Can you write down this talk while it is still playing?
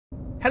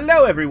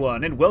Hello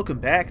everyone, and welcome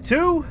back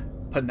to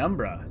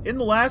Penumbra. In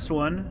the last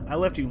one, I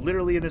left you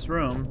literally in this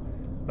room,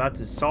 about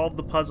to solve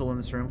the puzzle in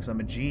this room because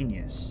I'm a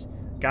genius.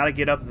 Gotta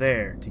get up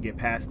there to get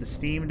past the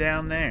steam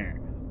down there.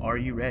 Are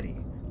you ready?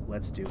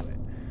 Let's do it.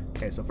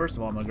 Okay, so first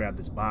of all, I'm gonna grab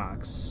this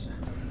box.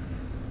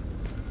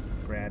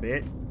 Grab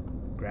it.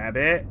 Grab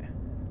it.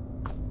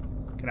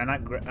 Can I not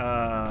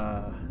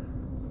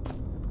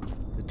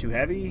is it too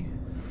heavy?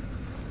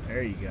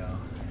 There you go.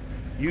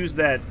 Use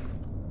that.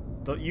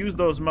 Use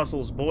those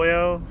muscles,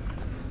 boyo.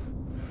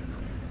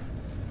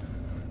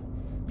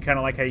 You kind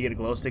of like how you get a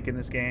glow stick in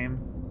this game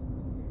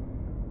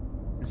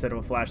instead of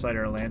a flashlight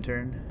or a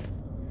lantern.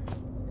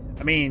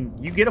 I mean,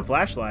 you get a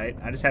flashlight.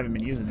 I just haven't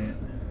been using it.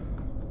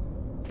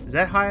 Is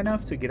that high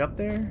enough to get up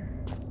there?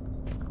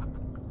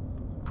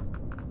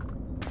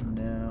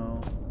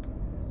 No.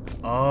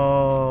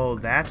 Oh,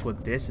 that's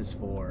what this is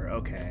for.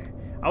 Okay.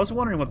 I was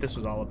wondering what this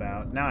was all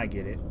about. Now I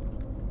get it.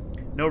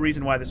 No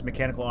reason why this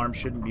mechanical arm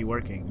shouldn't be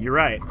working. You're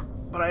right.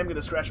 But I am going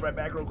to scratch my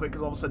back real quick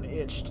because all of a sudden it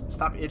itched.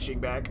 Stop itching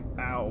back.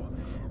 Ow.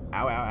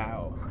 Ow, ow,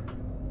 ow.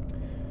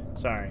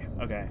 Sorry.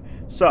 Okay.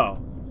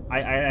 So,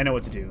 I know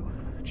what to do.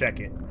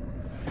 Check it.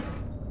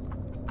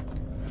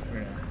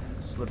 We're going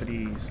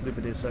to slip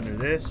this under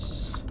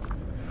this.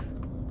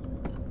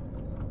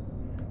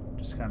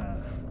 Just kind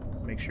of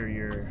make sure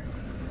you're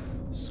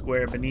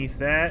square beneath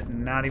that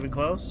and not even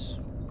close.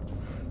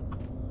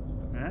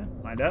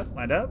 Lined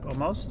up,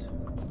 almost.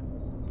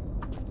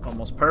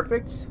 Almost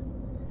perfect.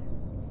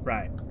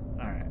 Right.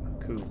 Alright,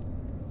 cool.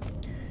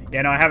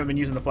 Yeah, no, I haven't been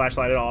using the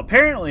flashlight at all.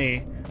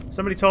 Apparently,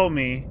 somebody told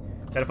me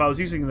that if I was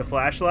using the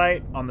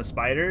flashlight on the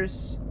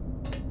spiders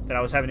that I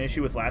was having an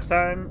issue with last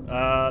time,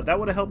 that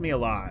would have helped me a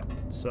lot.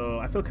 So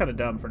I feel kind of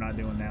dumb for not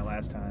doing that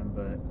last time,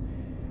 but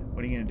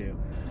what are you going to do?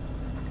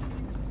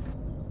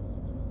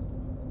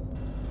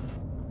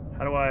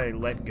 How do I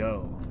let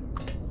go?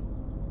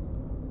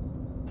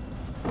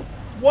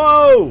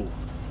 Whoa!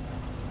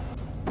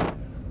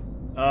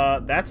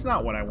 That's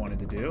not what I wanted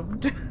to do.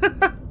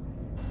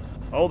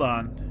 Hold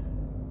on.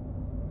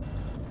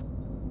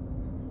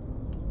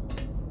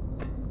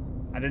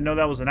 I didn't know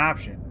that was an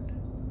option.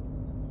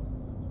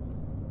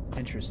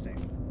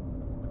 Interesting.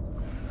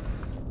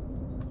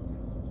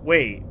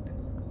 Wait.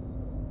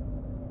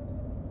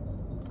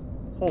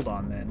 Hold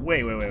on then.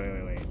 Wait.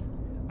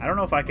 I don't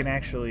know if I can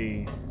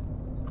actually...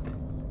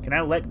 Can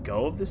I let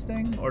go of this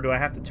thing? Or do I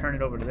have to turn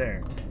it over to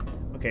there?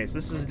 Okay, so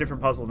this is a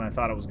different puzzle than I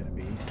thought it was going to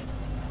be.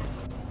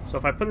 So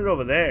if I put it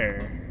over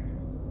there,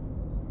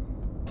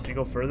 can you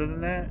go further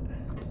than that?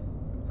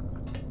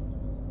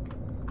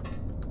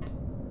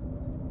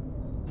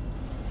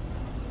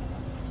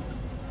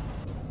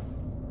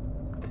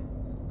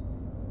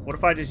 What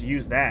if I just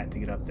use that to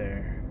get up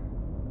there?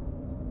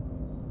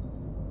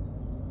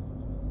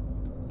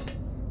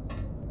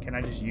 Can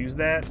I just use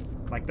that?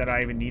 Like that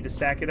I even need to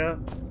stack it up?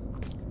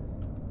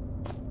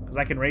 Because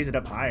I can raise it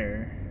up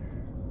higher.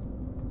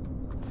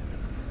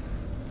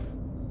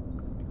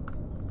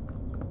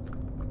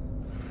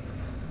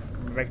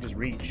 If I can just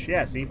reach.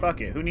 Yeah, see,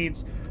 fuck it. Who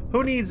needs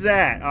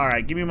that?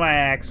 Alright, give me my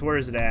axe. Where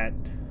is it at?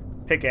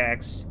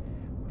 Pickaxe.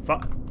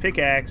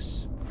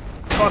 Pickaxe.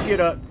 Fuck it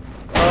up.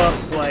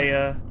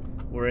 Playa.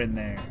 We're in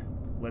there.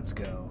 Let's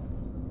go.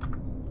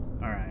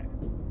 Alright.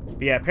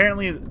 But yeah,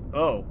 apparently...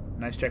 Oh,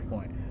 nice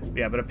checkpoint.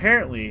 Yeah, but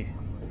apparently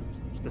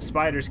the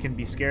spiders can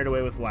be scared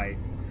away with light.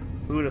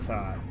 Who would have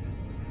thought?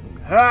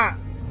 Ha!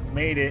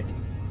 Made it.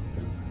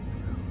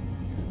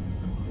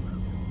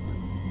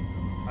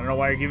 I don't know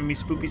why you're giving me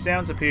spooky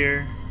sounds up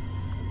here.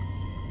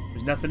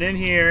 There's nothing in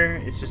here.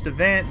 It's just a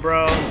vent,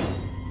 bro.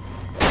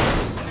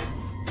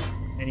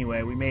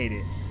 Anyway, we made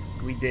it.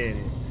 We did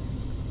it.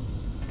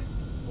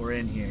 We're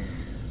in here.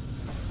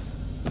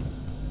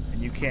 And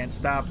you can't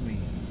stop me.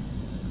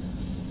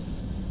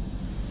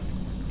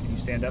 Can you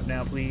stand up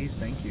now, please?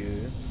 Thank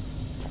you.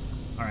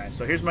 Alright,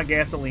 so here's my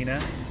gasolina.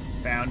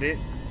 Found it.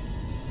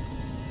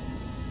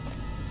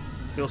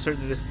 Feel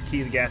certain that this is the key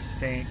to the gas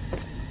tank.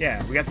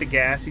 Yeah, we got the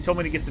gas. He told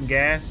me to get some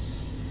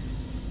gas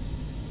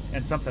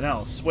and something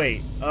else.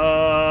 Wait,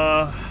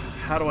 how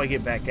do I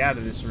get back out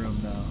of this room,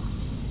 though?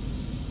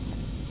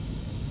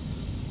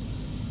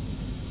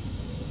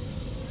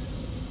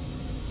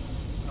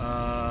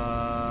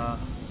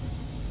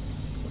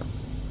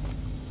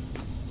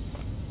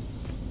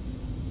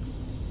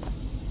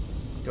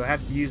 Do I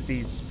have to use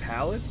these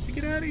pallets to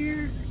get out of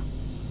here?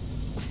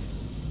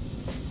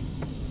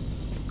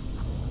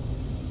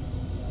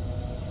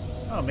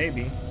 Oh,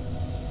 maybe.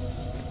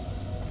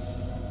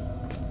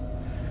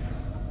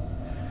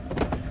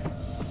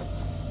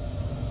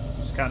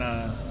 Kind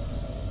of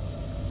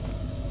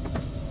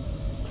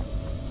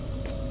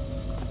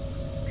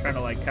trying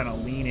to like kind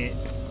of lean it.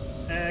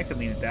 I could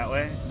lean it that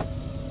way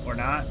or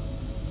not.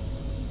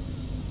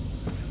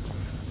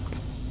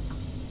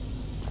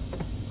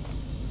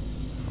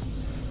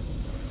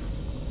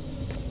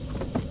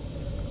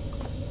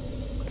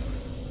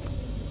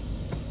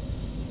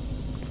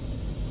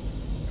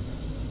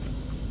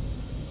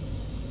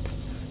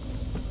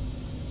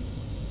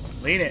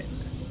 Lean it.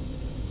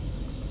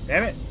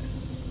 Damn it.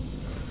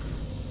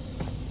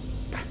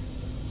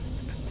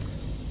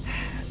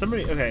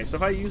 Somebody... Okay, so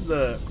if I use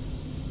the...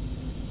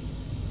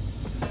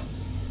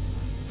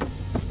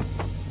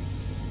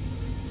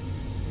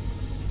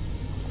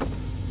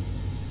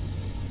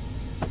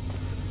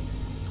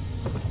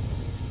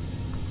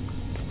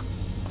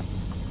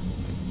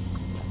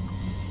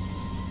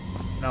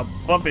 Now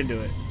bump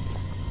into it.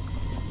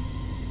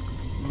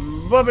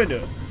 Bump into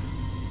it.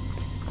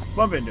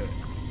 Bump into it.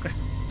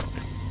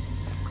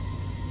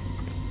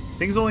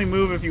 Things only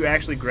move if you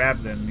actually grab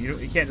them. You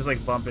can't just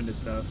like bump into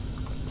stuff.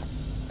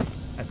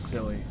 That's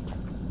silly.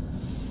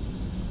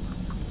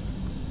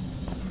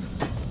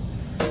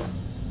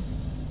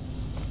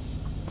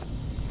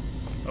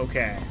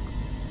 Okay.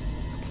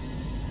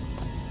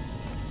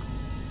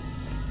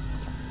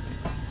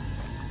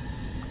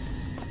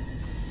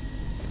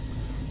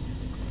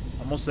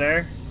 Almost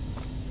there.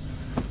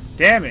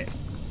 Damn it.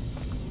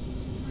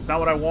 It's not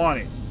what I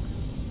wanted.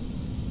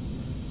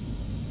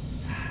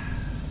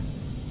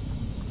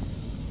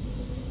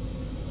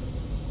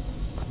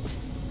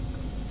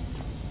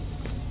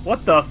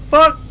 What the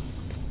fuck?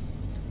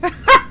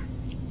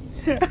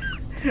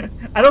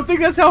 I don't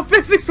think that's how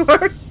physics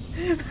work.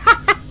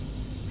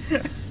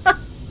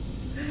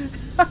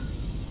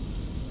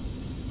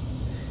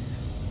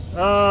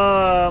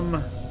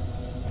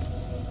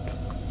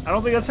 I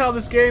don't think that's how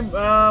this game,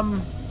 I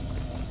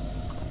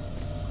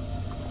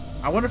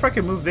wonder if I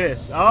can move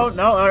this. Oh,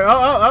 no.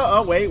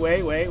 Oh, wait.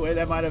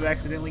 That might have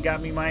accidentally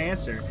got me my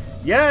answer.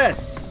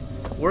 Yes!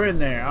 We're in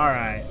there.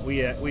 Alright.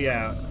 We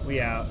out.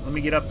 Let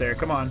me get up there.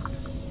 Come on.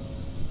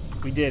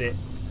 We did it.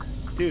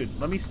 Dude,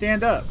 let me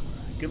stand up.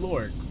 Good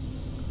lord.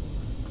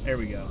 There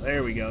we go.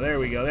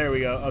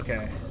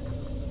 Okay.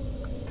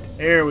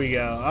 There we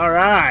go.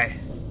 Alright.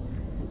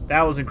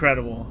 That was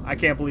incredible. I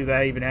can't believe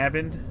that even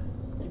happened.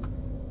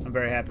 I'm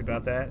very happy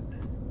about that.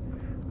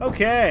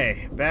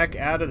 Okay. Back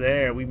out of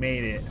there. We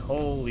made it.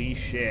 Holy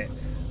shit.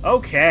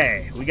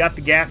 Okay. We got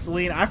the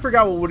gasoline. I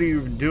forgot what we were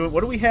even doing.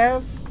 What do we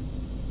have?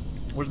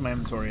 Where's my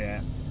inventory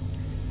at?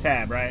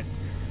 Tab, right?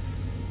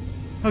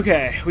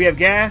 Okay. We have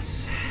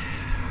gas.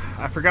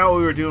 I forgot what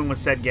we were doing with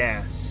said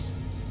gas.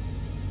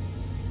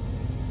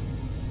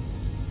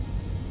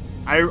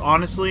 I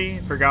honestly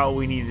forgot what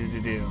we needed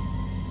to do.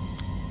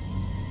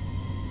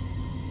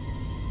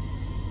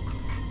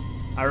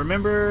 I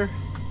remember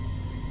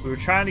we were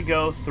trying to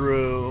go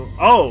through...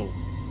 Oh!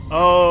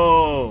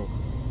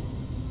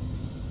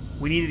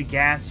 We needed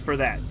gas for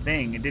that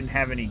thing. It didn't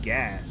have any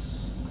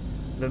gas.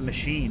 The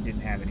machine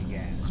didn't have any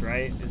gas,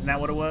 right? Isn't that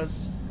what it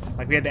was?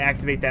 Like, we had to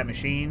activate that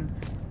machine,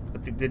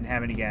 but it didn't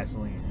have any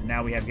gasoline. And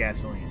now we have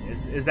gasoline.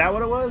 Is that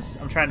what it was?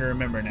 I'm trying to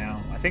remember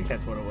now. I think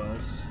that's what it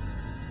was.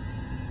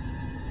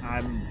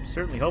 I'm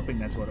certainly hoping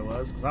that's what it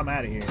was, because I'm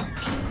out of here.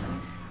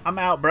 I'm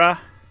out, bruh.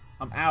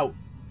 I'm out.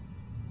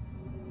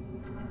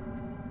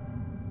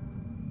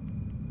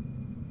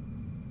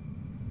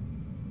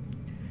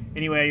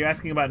 Anyway, you're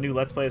asking about new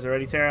Let's Plays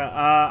already, Tara?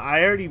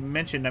 I already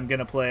mentioned I'm going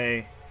to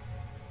play...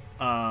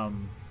 what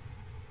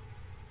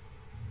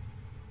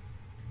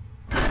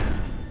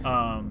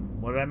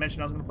did I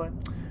mention I was going to play?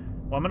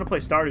 Well, I'm going to play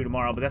Stardew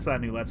tomorrow, but that's not a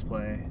new Let's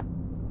Play.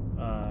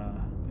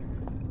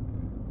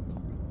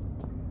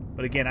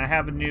 But again, I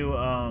have a new,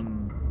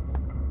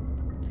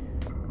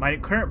 my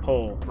current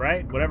poll,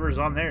 right? Whatever's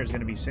on there is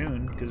going to be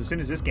soon, because as soon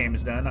as this game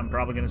is done, I'm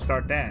probably going to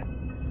start that.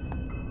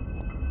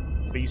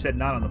 But you said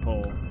not on the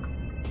poll.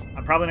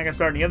 I'm probably not going to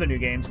start any other new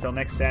games till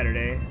next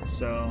Saturday,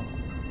 so...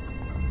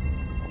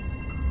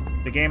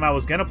 The game I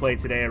was going to play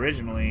today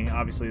originally,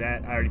 obviously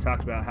that, I already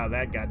talked about how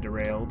that got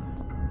derailed.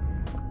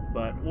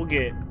 But we'll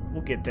get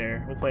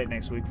there. We'll play it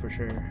next week for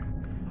sure.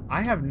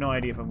 I have no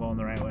idea if I'm going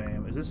the right way.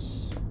 Is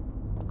this...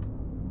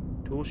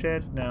 Tool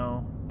shed?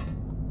 No.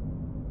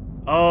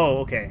 Oh,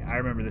 okay. I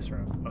remember this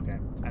room. Okay.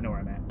 I know where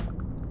I'm at.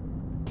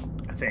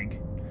 I think.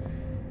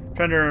 I'm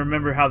trying to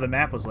remember how the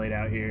map was laid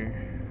out here.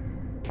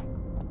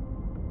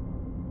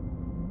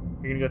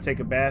 You're gonna go take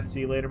a bath.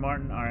 See you later,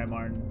 Martin? Alright,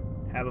 Martin.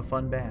 Have a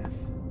fun bath.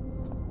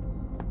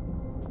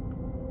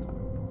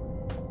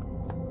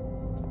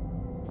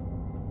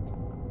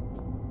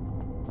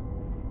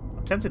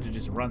 I'm tempted to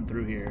just run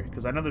through here,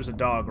 because I know there's a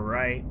dog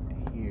right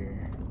here.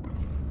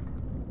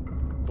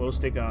 Blow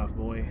stick off,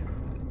 boy.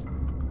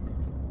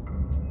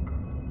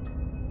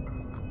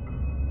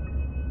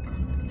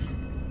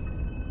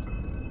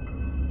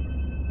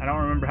 I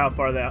don't remember how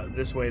far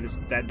this way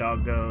that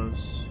dog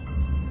goes.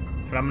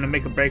 But I'm going to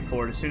make a break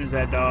for it as soon as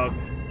that dog...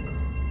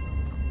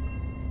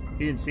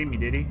 He didn't see me,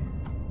 did he?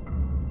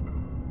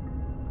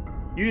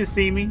 You didn't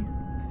see me?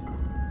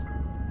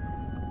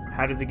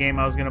 How did the game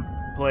I was going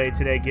to play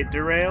today get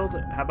derailed?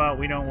 How about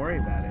we don't worry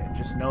about it?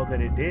 Just know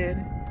that it did,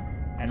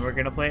 and we're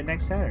going to play it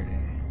next Saturday.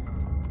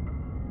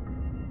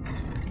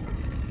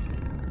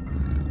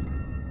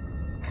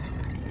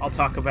 I'll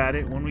talk about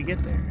it when we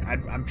get there.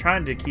 I'm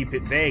trying to keep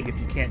it vague if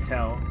you can't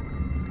tell.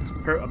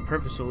 I'm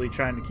purposefully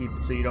trying to keep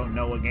it so you don't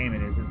know what game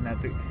it is. Isn't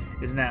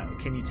that,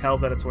 can you tell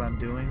that it's what I'm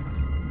doing?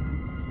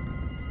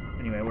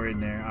 Anyway, we're in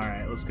there.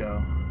 Alright, let's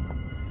go.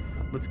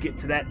 Let's get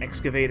to that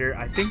excavator.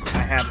 I think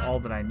I have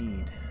all that I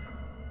need.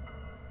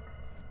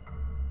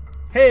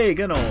 Hey,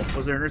 Gunolf.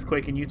 Was there an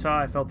earthquake in Utah?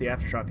 I felt the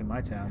aftershock in my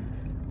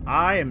town.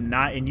 I am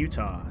not in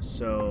Utah,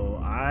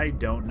 so I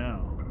don't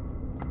know.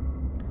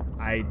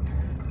 I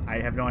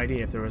have no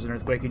idea if there was an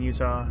earthquake in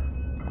Utah.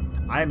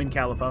 I am in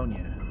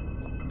California.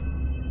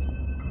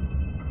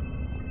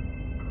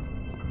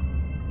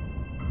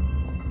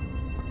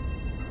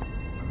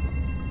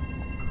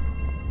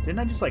 Didn't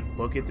I just, like,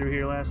 book it through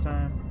here last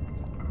time?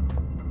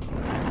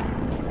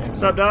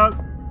 What's up,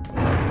 dog?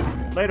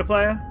 Later,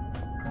 player.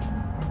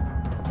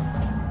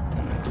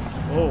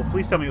 Oh,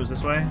 please tell me it was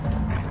this way.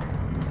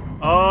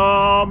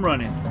 Oh, I'm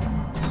running.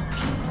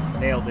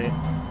 Nailed it.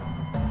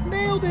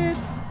 Nailed it.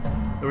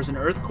 There was an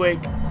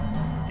earthquake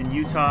in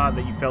Utah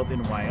that you felt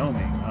in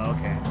Wyoming. Oh,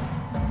 okay.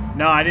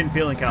 No, I didn't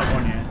feel in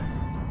California.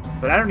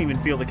 But I don't even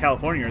feel the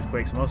California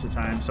earthquakes most of the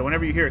time. So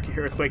whenever you hear an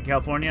earthquake in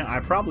California, I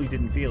probably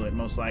didn't feel it,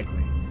 most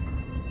likely.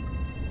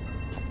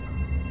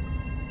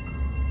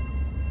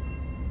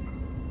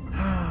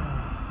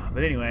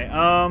 But anyway,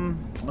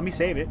 let me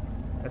save it.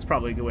 That's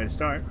probably a good way to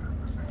start.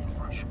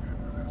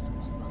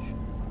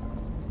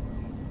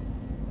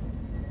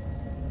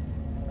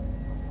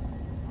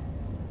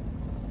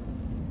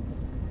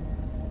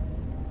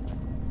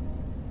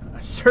 I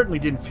certainly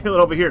didn't feel it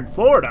over here in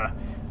Florida.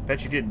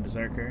 Bet you didn't,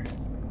 Berserker.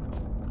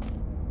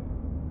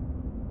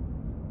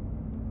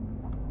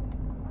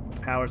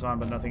 Power's on,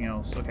 but nothing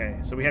else. Okay,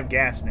 so we have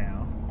gas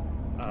now.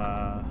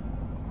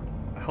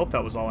 I hope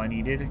that was all I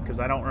needed, because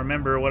I don't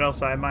remember what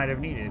else I might have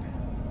needed.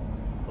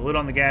 The lid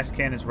on the gas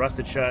can is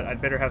rusted shut. I'd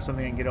better have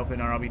something I can get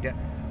open or I'll be dead.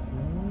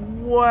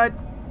 What?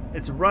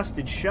 It's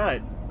rusted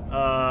shut.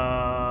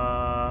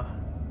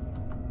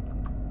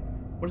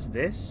 What is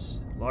this?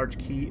 Large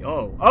key.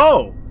 Oh.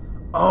 Oh!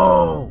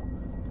 Oh!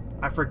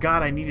 I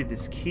forgot I needed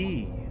this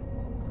key.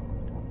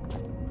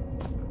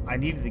 I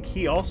needed the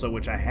key also,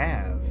 which I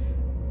have.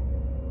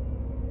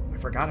 I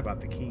forgot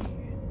about the key.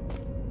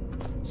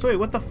 So wait,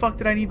 what the fuck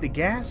did I need the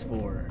gas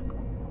for?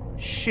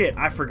 Shit,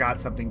 I forgot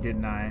something,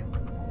 didn't I?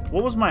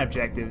 What was my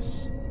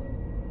objectives?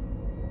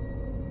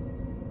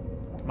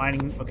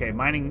 Mining, okay,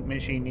 mining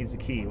machine needs the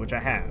key, which I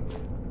have.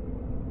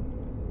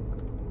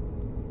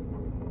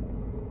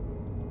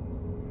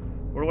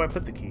 Where do I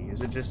put the key? Is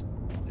it just,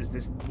 is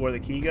this where the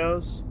key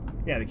goes?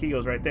 Yeah, the key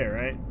goes right there,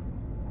 right?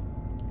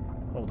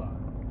 Hold on.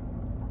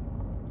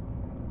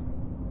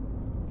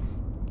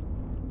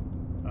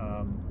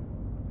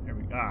 There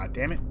we go. Ah,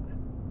 damn it.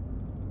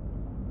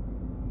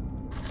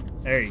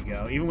 There you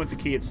go. Even with the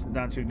key, it's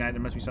not to ignite.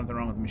 There must be something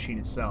wrong with the machine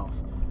itself.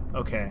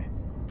 Okay.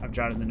 I've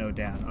jotted the note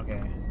down.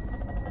 Okay.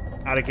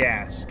 Out of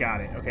gas.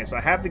 Got it. Okay, so I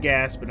have the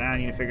gas, but now I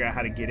need to figure out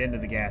how to get into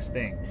the gas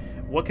thing.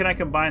 What can I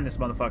combine this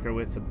motherfucker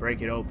with to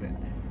break it open?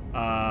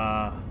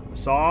 The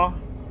saw?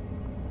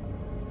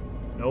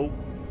 Nope.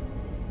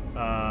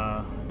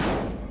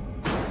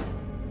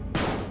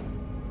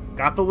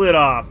 Got the lid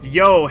off.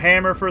 Yo,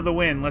 hammer for the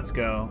win. Let's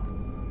go.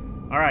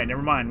 Alright,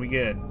 never mind. We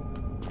good.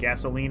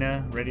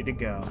 Gasolina, ready to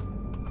go.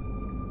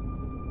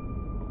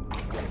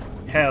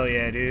 Hell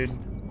yeah, dude.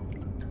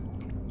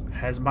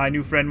 As my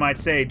new friend might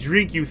say,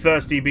 drink, you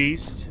thirsty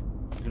beast.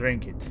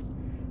 Drink it.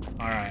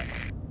 Alright.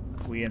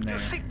 We in there.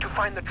 You seek to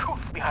find the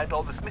truth behind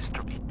all this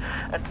mystery,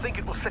 and think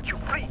it will set you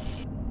free.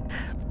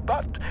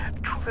 But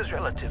truth is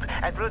relative,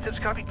 and relatives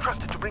cannot be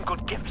trusted to bring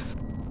good gifts.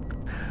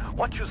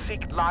 What you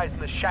seek lies in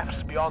the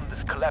shafts beyond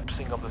this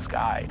collapsing of the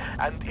sky,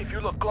 and if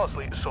you look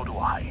closely, so do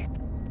I.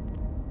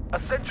 A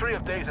century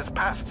of days has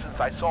passed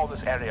since I saw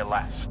this area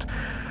last.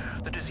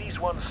 The diseased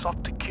ones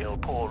sought to kill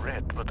poor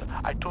Red, but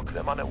I took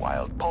them on a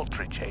wild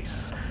poultry chase.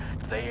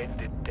 They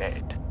ended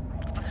dead.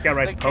 This guy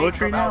writes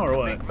poetry now, or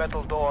what? Big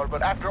metal door,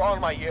 but after all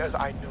my years,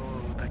 I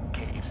knew the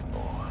caves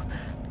more.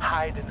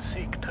 Hide and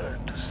seek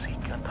turned to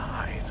seek and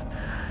hide,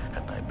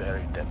 and I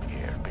buried them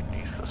here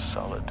beneath the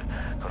solid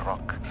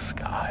rock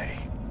sky.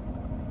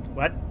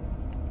 What?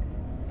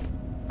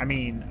 I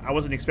mean, I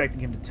wasn't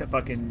expecting him to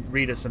fucking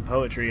read us some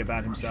poetry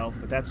about himself,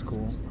 but that's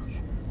cool.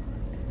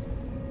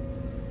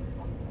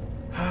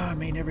 I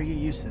may never get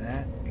used to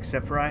that,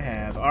 except for I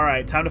have.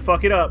 Alright, time to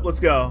fuck it up.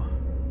 Let's go.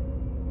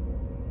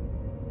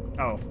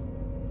 Oh.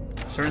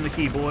 Turn the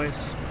key,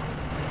 boys.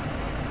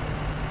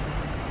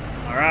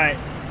 Alright,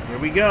 here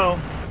we go.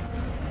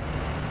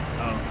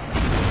 Oh.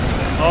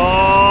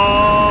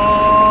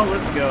 Oh,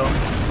 let's go.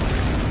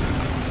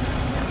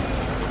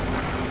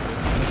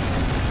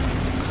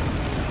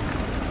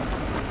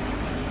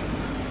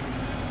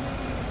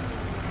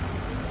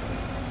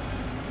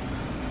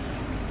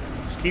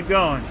 Just keep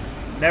going.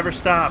 Never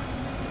stop.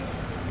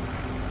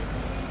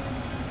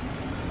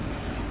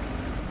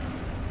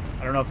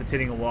 I don't know if it's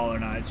hitting a wall or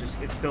not.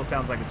 It still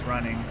sounds like it's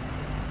running.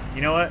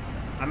 You know what?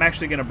 I'm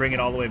actually gonna bring it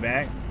all the way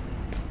back.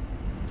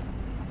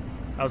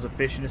 That was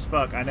efficient as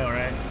fuck. I know,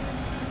 right?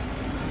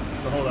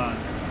 So hold on.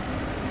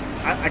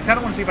 I kind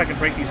of want to see if I can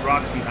break these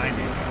rocks behind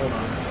it. Hold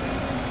on.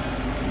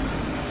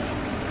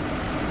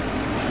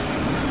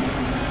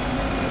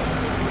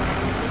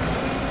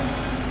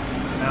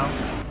 No?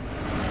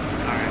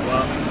 Alright,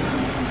 well,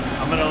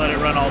 I'm gonna let it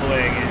run all the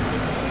way again.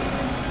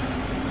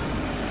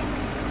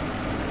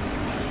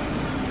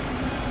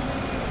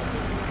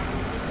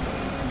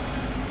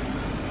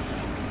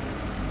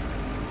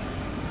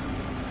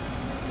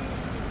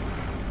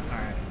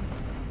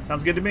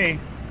 Sounds good to me.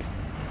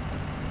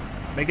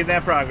 Making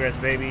that progress,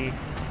 baby.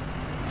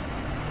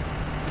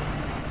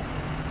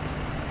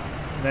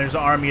 And there's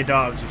an army of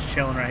dogs just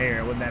chilling right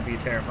here. Wouldn't that be a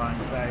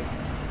terrifying sight?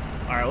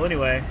 Alright, well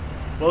anyway.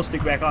 Glow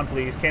stick back on,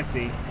 please. Can't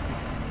see.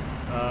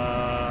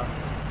 There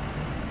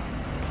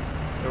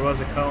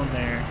was a cone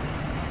there.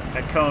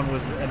 That cone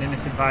was an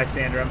innocent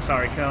bystander. I'm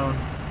sorry, cone.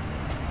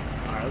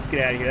 Alright, let's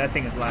get out of here. That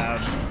thing is loud.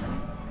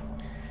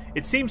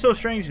 It seemed so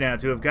strange now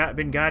to have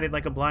been guided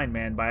like a blind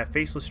man by a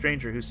faceless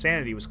stranger whose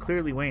sanity was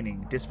clearly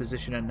waning,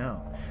 disposition unknown.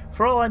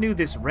 For all I knew,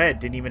 this Red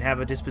didn't even have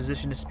a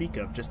disposition to speak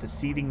of, just a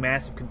seething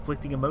mass of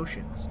conflicting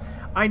emotions.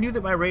 I knew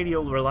that my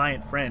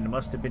radio-reliant friend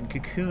must have been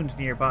cocooned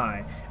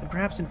nearby, and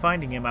perhaps in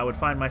finding him I would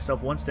find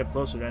myself one step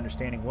closer to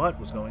understanding what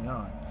was going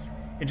on.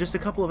 In just a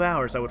couple of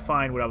hours I would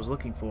find what I was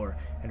looking for,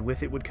 and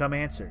with it would come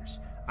answers.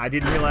 I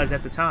didn't realize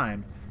at the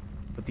time,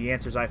 but the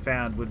answers I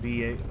found would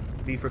be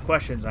for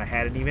questions I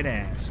hadn't even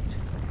asked.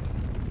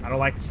 I don't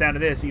like the sound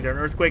of this. Either an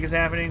earthquake is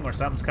happening or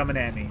something's coming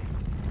at me.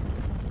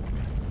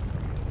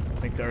 I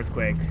think the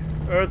earthquake.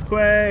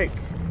 Earthquake!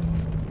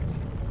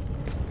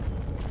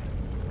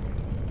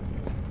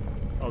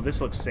 Oh, this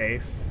looks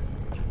safe.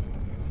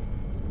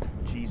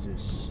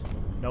 Jesus.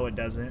 No, it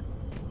doesn't.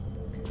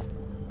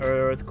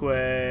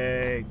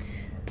 Earthquake.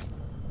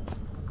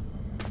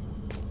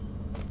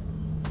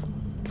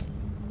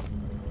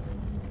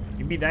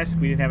 It'd be nice if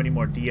we didn't have any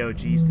more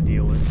DOGs to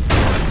deal with.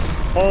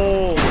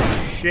 Holy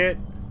shit.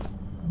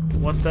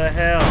 What the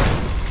hell?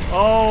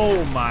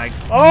 Oh my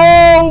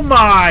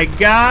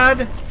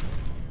god!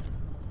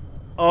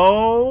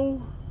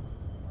 Oh!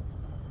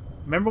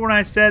 Remember when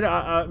I said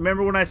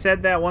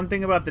that one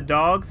thing about the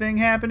dog thing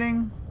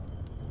happening?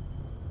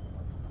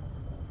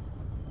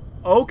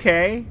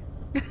 Okay.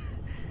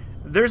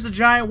 There's a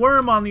giant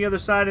worm on the other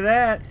side of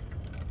that.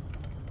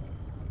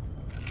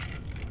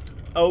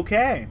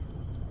 Okay.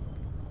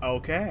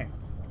 Okay.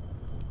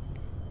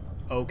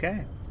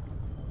 Okay.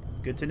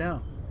 Good to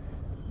know.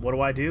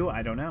 What do?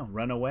 I don't know.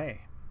 Run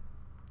away.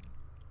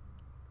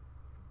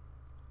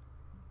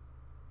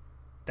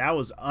 That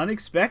was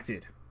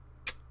unexpected.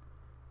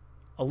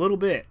 A little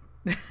bit.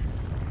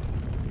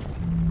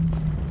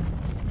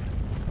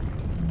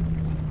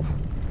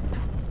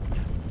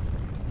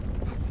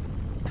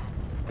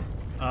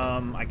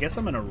 I guess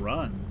I'm gonna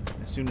run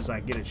as soon as I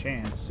get a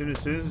chance. As soon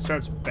as it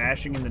starts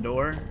bashing in the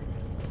door.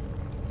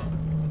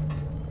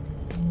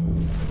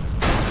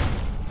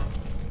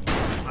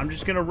 I'm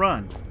just gonna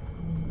run.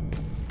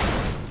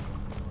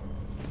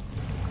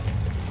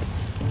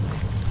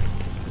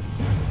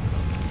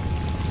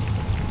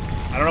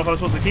 I don't know if I'm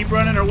supposed to keep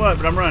running or what,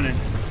 but I'm running.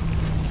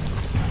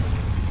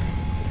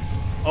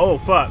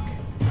 Oh, fuck.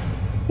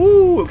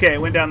 Woo! Okay,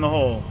 it went down the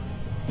hole.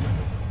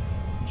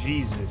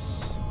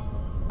 Jesus.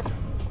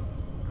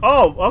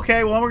 Oh,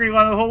 okay, well, we're gonna go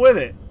down the hole with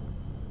it.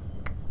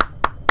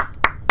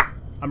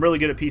 I'm really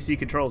good at PC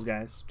controls,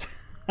 guys.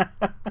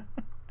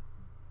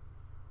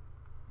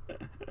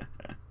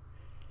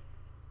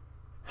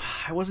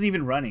 I wasn't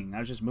even running. I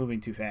was just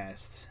moving too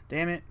fast.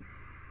 Damn it.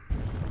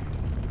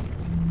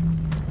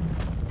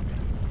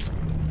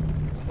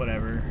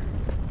 Whatever.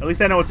 At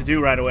least I know what to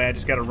do right away. I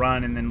just gotta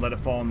run and then let it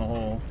fall in the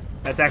hole.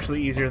 That's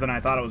actually easier than I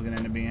thought it was gonna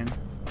end up being.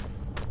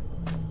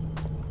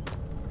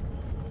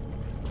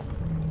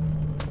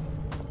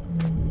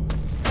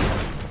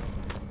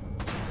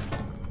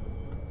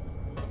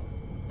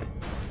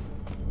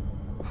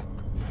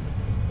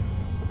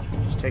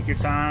 Just take your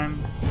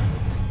time.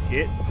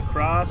 Get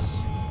across.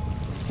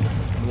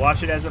 And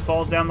watch it as it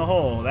falls down the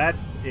hole. That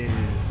is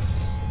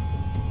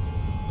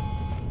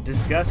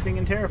disgusting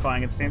and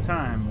terrifying at the same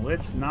time.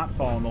 Let's not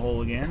fall in the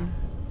hole again.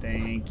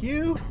 Thank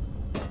you.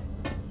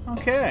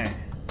 Okay.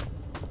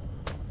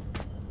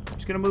 I'm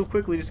just gonna move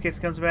quickly just in case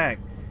it comes back.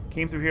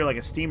 Came through here like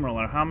a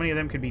steamroller. How many of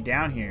them could be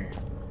down here?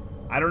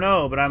 I don't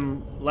know, but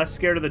I'm less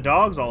scared of the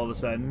dogs all of a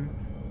sudden.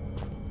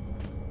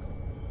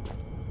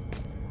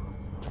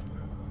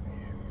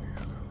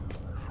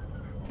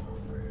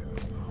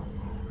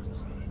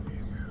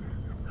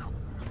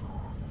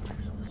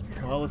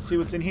 Well, let's see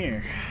what's in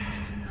here.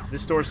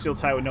 This door's sealed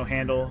tight with no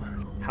handle.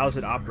 How's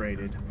it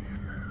operated?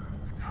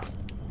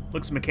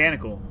 Looks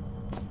mechanical.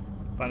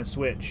 Find a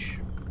switch.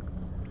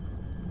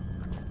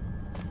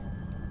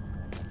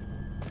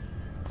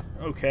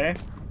 Okay.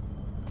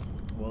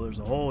 Well, there's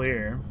a hole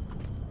here.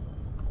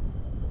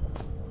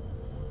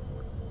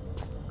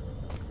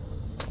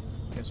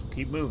 Guess we'll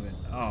keep moving.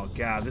 Oh,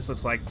 God. This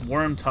looks like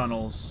worm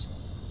tunnels.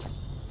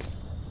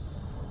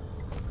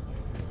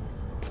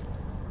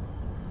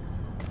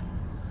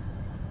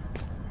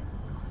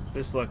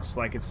 This looks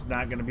like it's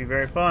not going to be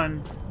very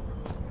fun.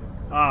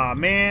 Aw,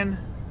 man.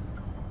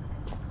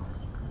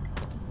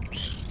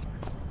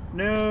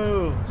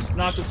 No. It's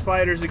not the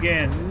spiders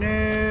again.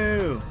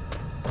 No.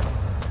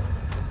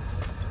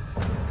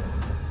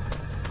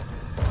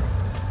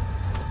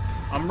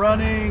 I'm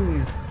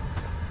running.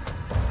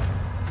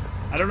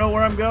 I don't know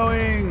where I'm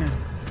going.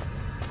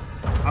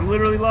 I'm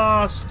literally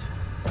lost.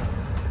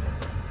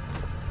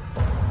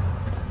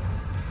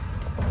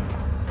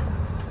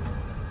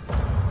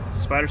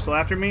 Spider still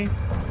after me?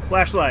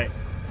 Flashlight.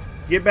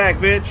 Get back,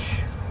 bitch.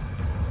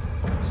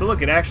 So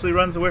look, it actually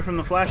runs away from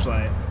the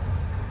flashlight.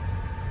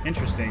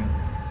 Interesting.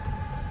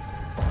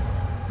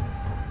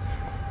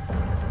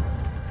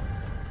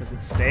 Does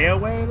it stay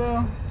away,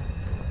 though?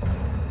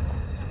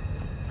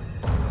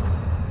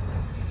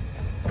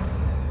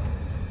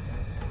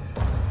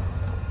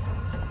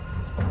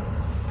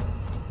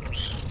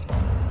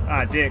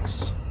 Ah,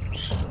 dicks.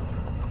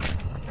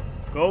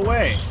 Go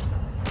away.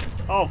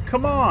 Oh,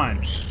 come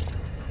on.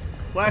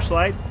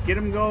 Flashlight, get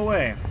him, go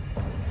away.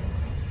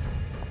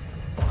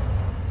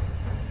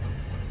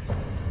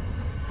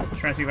 I'm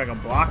trying to see if I can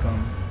block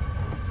him.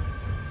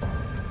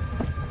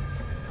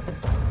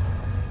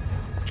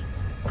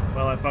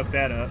 Well, I fucked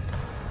that up.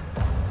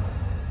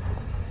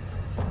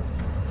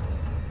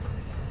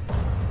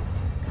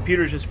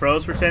 Computer just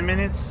froze for 10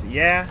 minutes?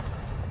 Yeah.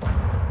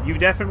 You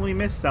definitely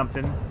missed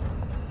something.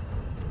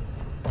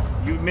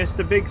 You missed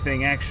a big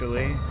thing,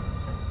 actually.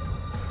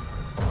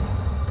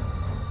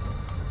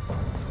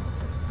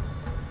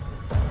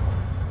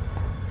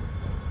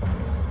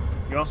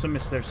 You also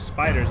missed their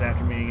spiders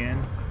after me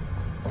again.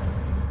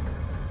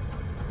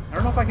 I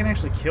don't know if I can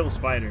actually kill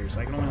spiders.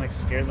 I can only, like,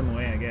 scare them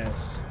away, I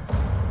guess.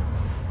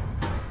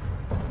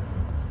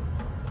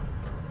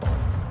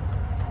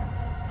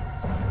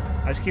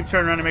 I just keep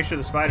turning around to make sure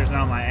the spider's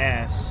not on my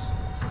ass.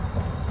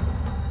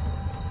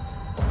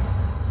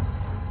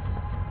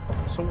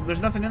 So there's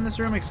nothing in this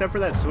room except for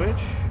that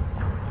switch?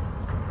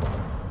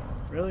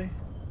 Really?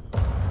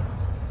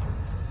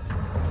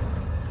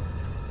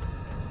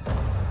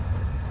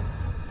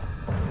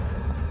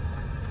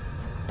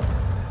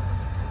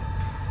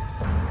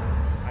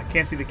 I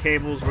can't see the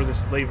cables where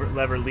this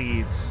lever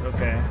leads.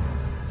 Okay.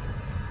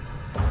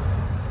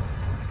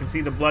 I can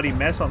see the bloody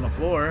mess on the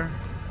floor.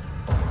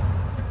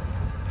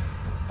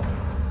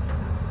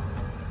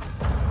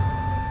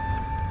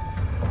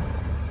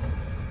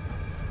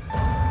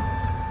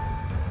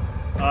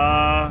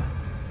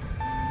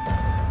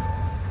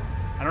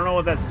 I don't know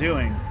what that's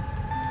doing.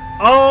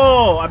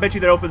 Oh! I bet you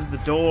that opens the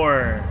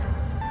door.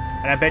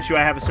 And I bet you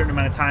I have a certain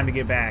amount of time to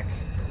get back.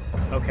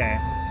 Okay.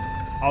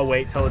 I'll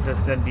wait till it does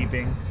done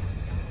beeping.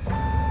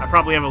 I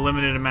probably have a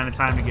limited amount of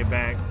time to get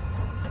back.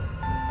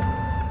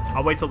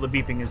 I'll wait till the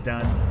beeping is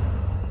done.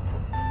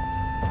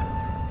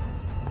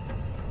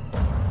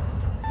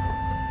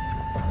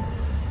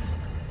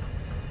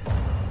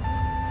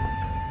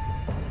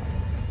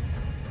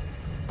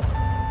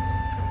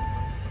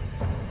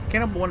 I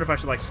can't help but wonder if I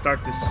should like start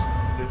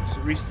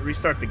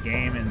restart the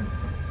game and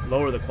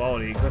lower the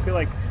quality, because I feel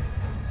like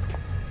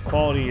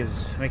quality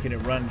is making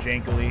it run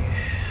jankily.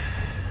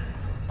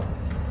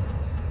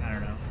 I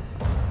don't know.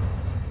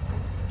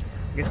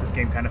 I guess this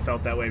game kind of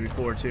felt that way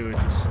before too. It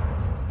just...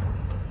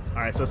 All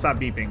right, so stop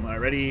beeping. All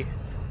right, ready?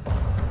 All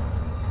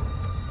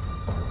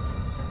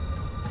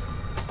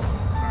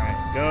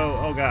right, go.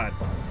 Oh god.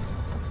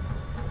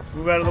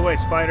 Move out of the way,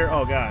 spider.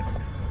 Oh god.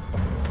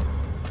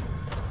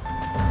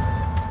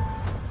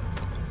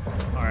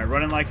 Alright,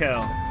 running like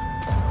hell.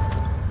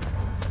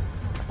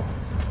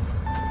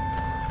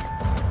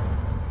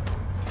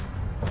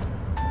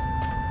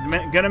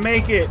 Gonna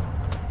make it!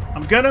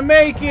 I'm gonna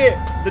make it!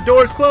 The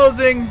door's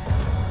closing!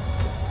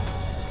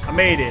 I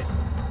made it.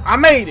 I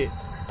made it!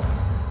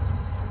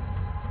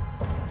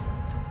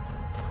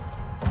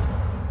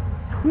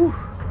 Whew.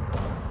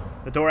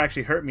 The door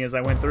actually hurt me as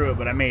I went through it,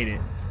 but I made it.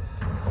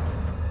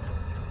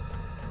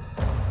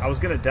 I was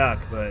gonna duck,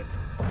 but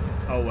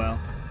oh well.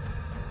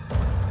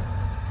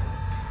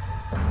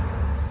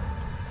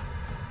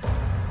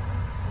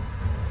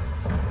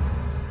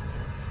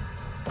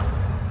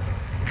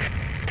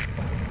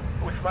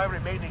 My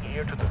remaining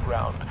ear to the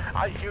ground,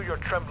 I hear your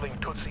trembling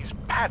tootsies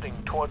padding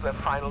towards their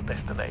final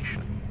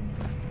destination.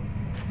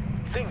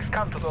 Things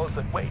come to those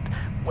that wait,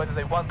 whether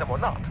they want them or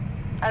not,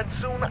 and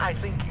soon I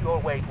think your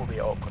wait will be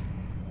over.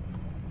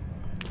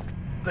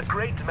 The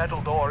great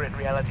metal door in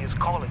reality is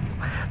calling you,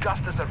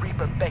 just as the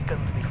Reaper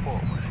beckons me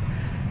forward.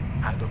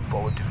 I look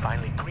forward to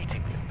finally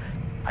greeting you.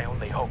 I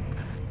only hope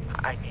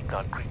I need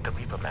not greet the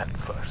Reaper man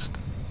first.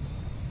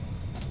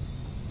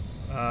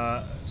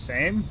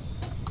 Same?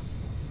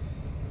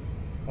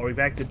 Are we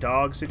back to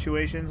dog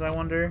situations, I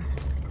wonder?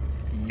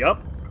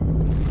 Yup.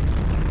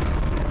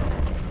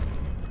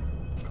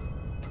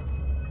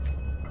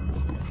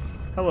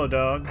 Hello,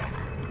 dog.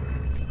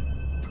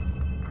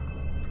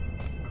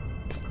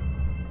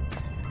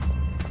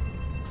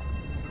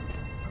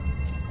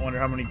 I wonder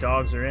how many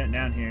dogs are in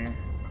down here.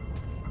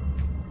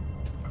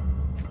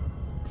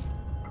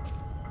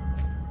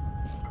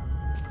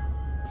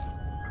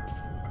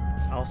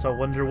 I also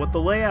wonder what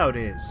the layout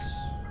is.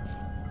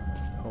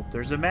 Hope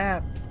there's a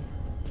map.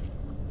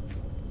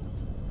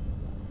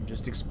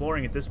 Just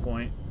exploring at this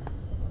point.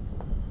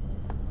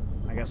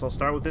 I guess I'll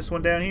start with this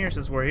one down here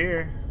since we're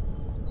here.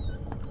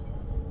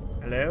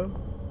 Hello?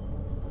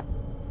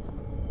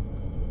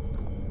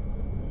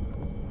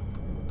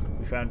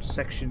 We found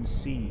section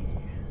C.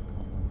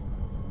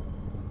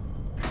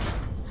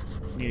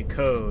 Need a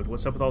code.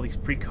 What's up with all these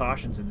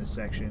precautions in this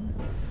section?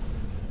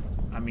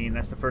 I mean,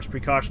 that's the first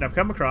precaution I've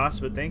come across,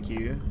 but thank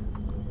you.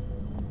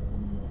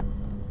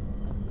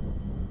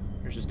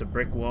 There's just a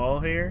brick wall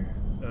here.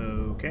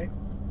 Okay.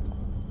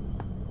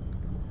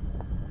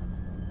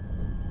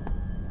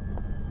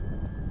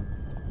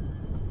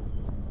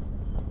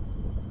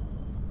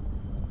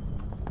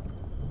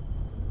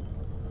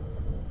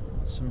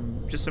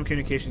 Just some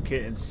communication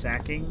kit and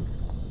sacking.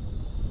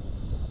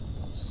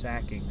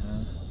 Sacking, huh?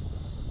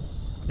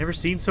 Never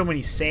seen so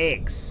many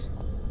sacks.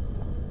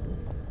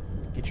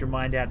 Get your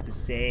mind out of the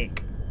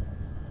sack.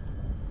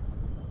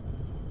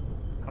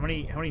 How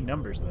many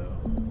numbers though?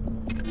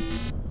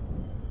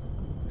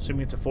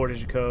 Assuming it's a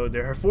 4-digit code.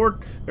 There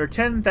are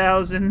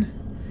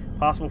 10,000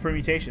 possible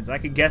permutations. I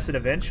could guess it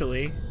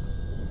eventually.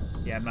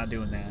 Yeah, I'm not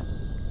doing that.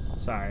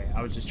 Sorry,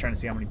 I was just trying to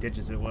see how many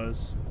digits it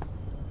was.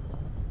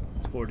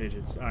 It's 4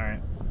 digits.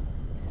 Alright.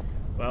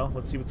 Well,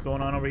 let's see what's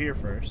going on over here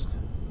first.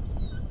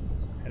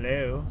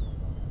 Hello?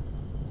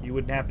 You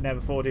wouldn't happen to have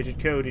a 4-digit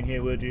code in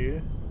here, would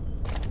you?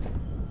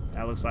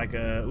 That looks like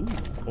a... Ooh,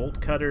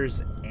 bolt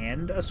cutters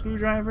and a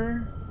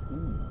screwdriver?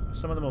 Ooh,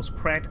 some of the most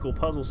practical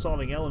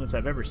puzzle-solving elements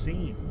I've ever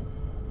seen.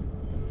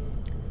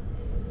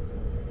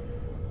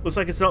 Looks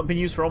like it's not been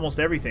used for almost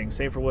everything,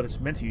 save for what it's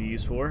meant to be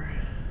used for.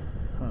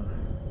 Huh.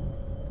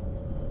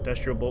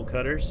 Industrial bolt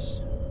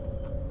cutters.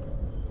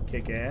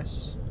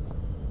 Kick-ass.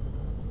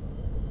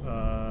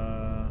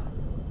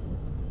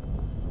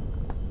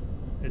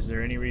 Is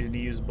there any reason to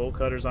use bolt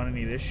cutters on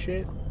any of this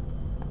shit?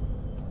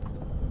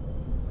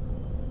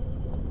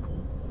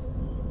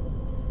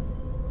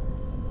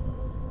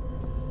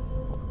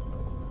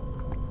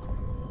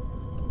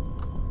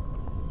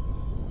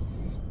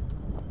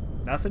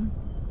 Nothing?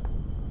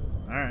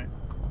 Alright.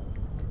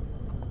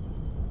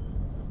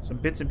 Some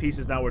bits and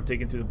pieces not worth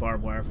digging through the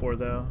barbed wire for,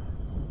 though.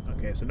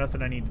 Okay, so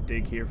nothing I need to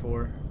dig here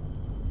for.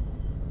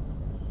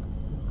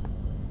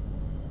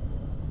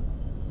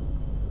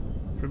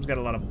 Room's got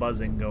a lot of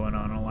buzzing going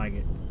on. I don't like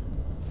it.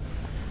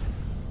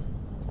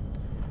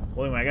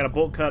 Well, anyway, I got a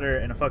bolt cutter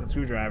and a fucking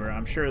screwdriver.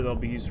 I'm sure they'll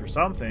be used for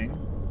something.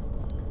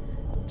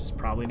 Just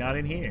probably not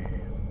in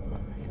here.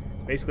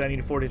 Basically, I need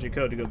a 4-digit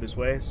code to go this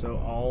way, so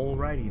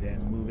alrighty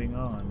then. Moving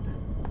on.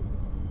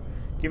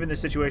 Given the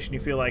situation, you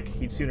feel like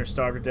he'd sooner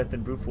starve to death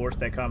than brute force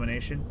that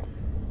combination?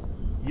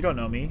 You don't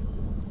know me.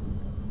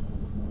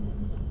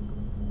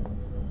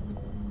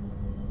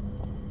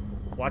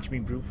 Watch me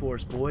brute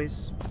force,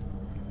 boys.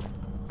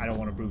 I don't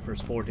want to brute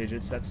force 4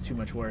 digits. That's too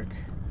much work.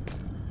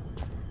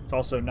 It's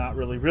also not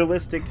really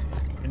realistic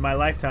in my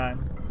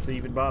lifetime to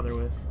even bother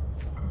with.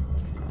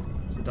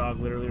 There's a dog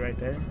literally right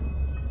there.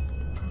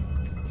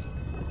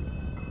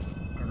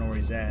 I don't know where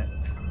he's at.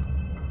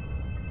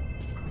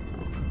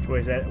 Which way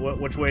is that?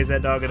 Which way is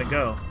that dog gonna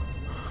go?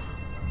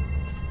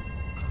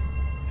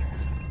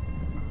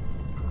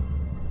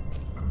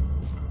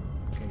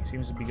 Okay, he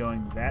seems to be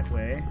going that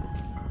way.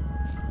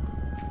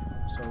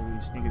 So we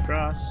sneak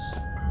across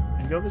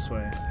and go this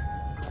way.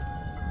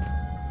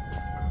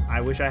 I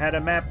wish I had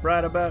a map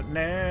right about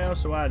now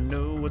so I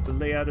know what the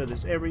layout of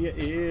this area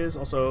is.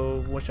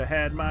 Also, wish I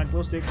had my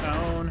glow stick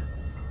on.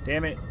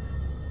 Damn it.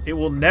 It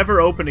will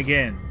never open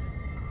again.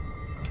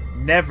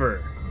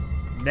 Never.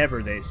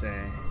 Never, they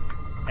say.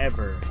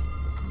 Ever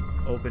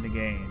open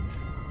again.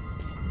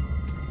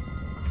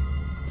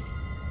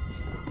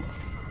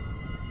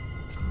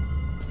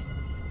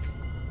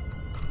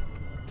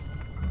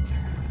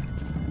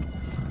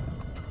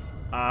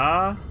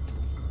 Ah.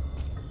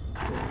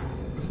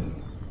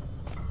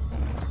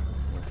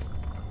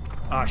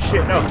 Ah,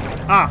 shit, no.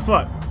 Ah,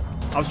 fuck.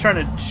 I was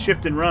trying to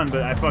shift and run,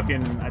 but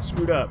I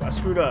screwed up. I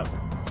screwed up.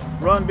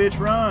 Run, bitch,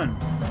 run.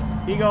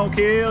 He gonna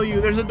kill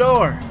you. There's a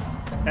door.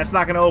 That's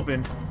not gonna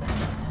open.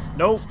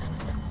 Nope.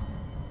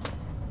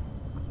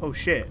 Oh,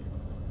 shit.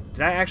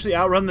 Did I actually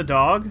outrun the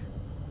dog?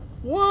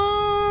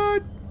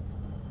 What?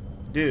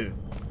 Dude.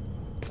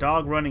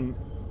 Dog running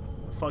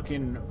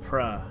fucking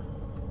pra.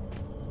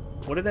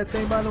 What did that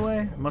say, by the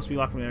way? It must be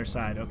locked from the other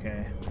side.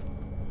 Okay.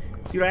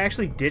 Dude, I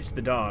actually ditched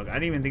the dog. I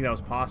didn't even think that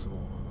was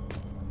possible.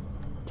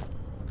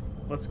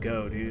 Let's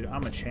go, dude.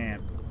 I'm a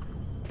champ.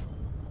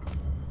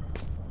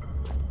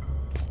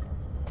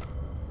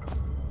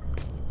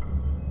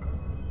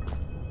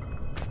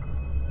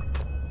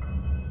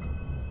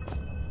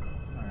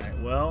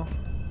 Alright, well.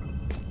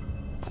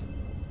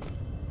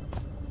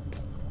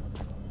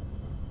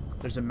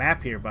 There's a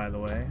map here, by the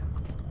way.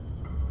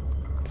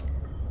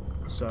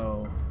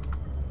 So,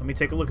 let me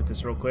take a look at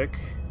this real quick.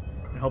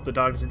 And hope the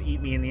dog doesn't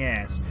eat me in the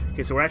ass.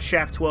 Okay, so we're at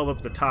shaft 12 up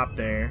at the top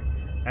there.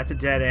 That's a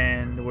dead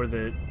end where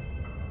the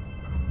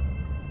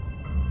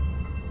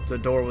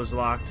door was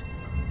locked.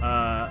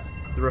 The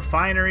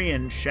refinery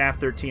and shaft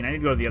 13. I need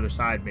to go to the other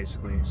side,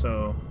 basically.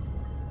 So,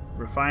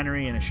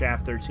 refinery and a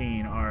shaft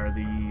 13 are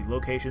the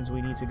locations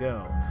we need to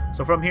go.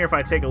 So from here, if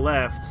I take a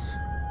left,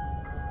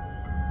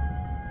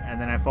 and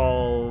then I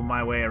follow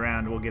my way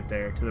around, we'll get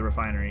there to the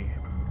refinery.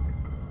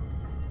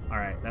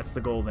 Alright, that's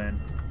the goal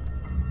then.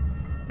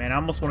 Man, I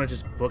almost want to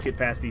just book it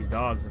past these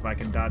dogs if I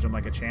can dodge them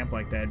like a champ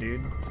like that,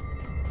 dude.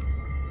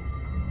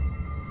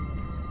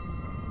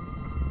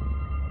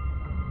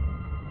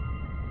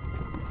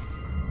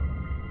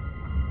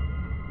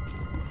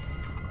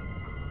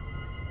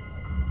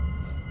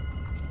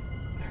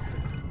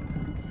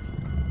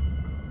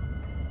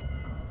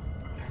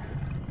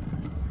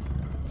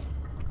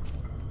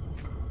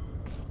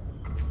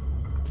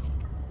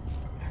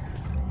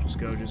 Just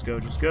go, just go,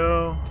 just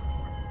go.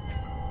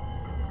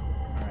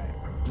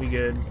 Alright, we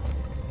good.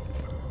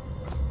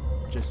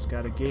 Just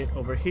gotta get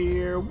over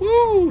here.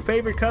 Woo!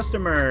 Favorite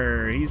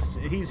customer!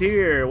 He's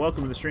here.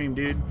 Welcome to the stream,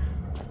 dude.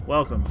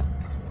 Welcome.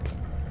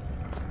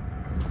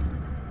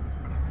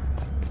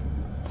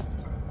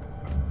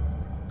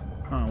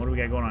 Huh, what do we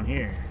got going on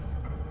here?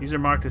 These are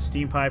marked as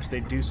steam pipes. They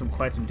do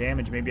quite some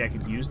damage. Maybe I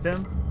could use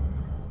them?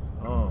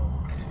 Oh.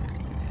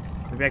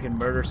 Maybe I can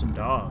murder some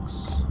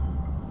dogs.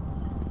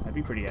 That'd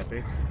be pretty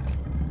epic.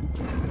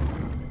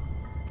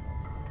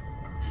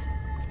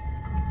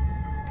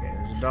 Okay,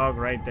 there's a dog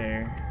right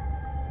there.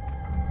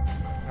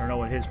 I don't know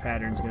what his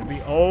pattern's gonna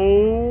be.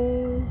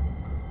 Oh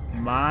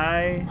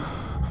my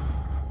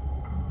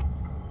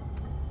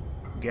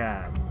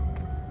God.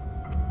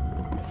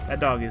 That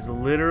dog is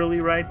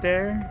literally right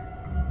there.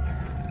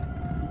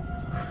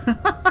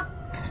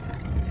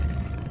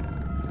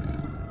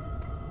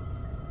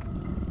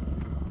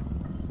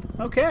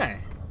 Okay.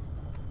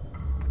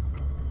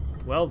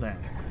 Well then.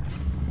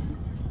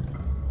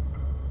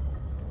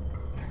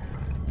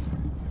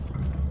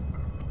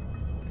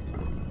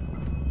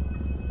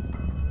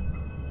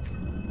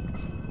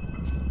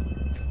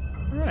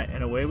 Alright,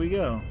 and away we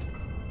go.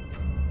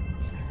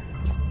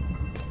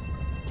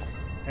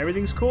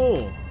 Everything's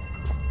cool.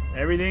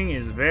 Everything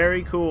is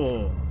very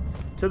cool.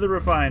 To the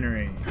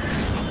refinery.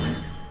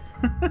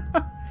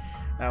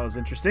 That was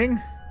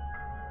interesting.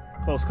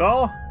 Close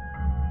call.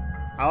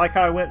 I like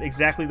how I went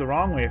exactly the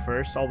wrong way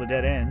first. All the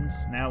dead ends.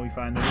 Now we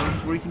find the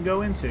rooms where we can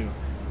go into.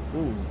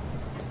 Ooh.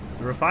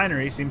 The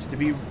refinery seems to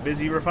be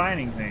busy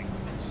refining things.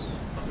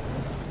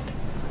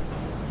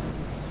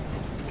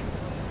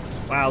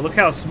 Wow, look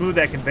how smooth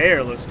that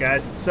conveyor looks,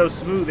 guys. It's so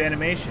smooth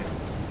animation.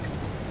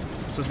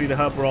 It's supposed to be the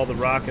hub where all the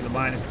rock in the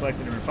mine is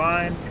collected and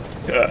refined.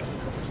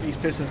 These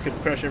pistons could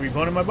crush every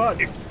bone in my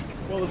body.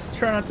 Well, let's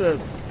try not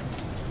to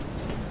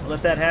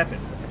let that happen.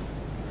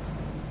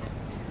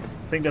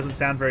 The thing doesn't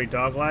sound very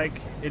dog-like.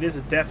 It is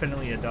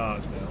definitely a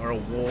dog, though, or a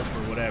wolf,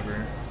 or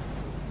whatever.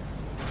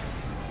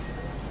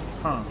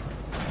 Huh.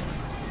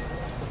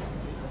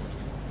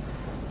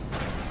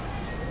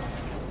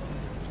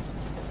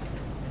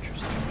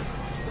 Interesting.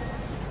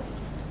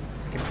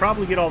 I can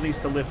probably get all these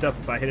to lift up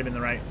if I hit them in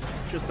the right,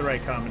 just the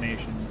right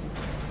combination.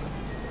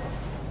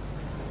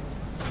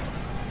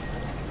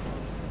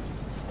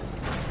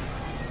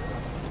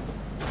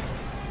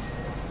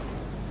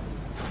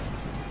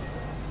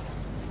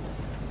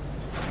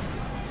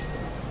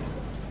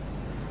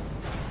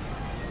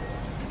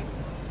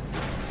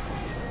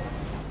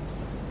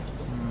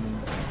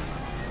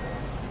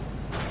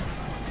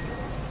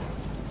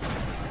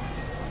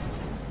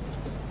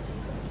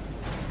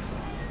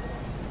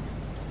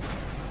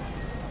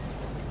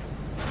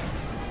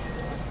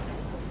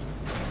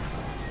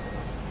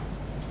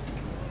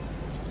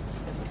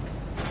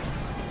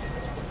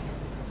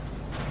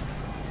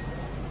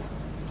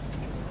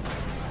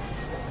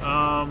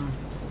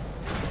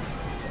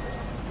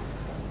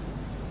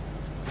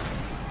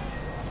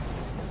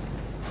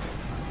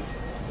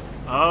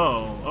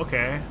 Oh,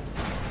 okay.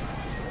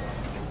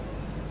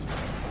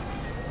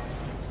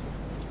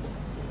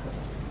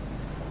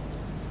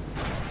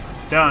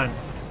 Done.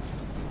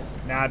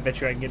 Now I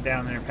bet you I can get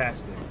down there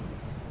past it.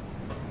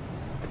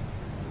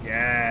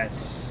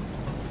 Yes.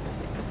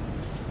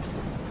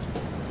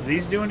 Do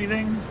these do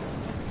anything?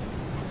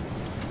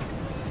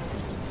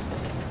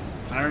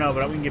 I don't know,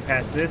 but we can get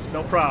past this,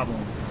 no problem.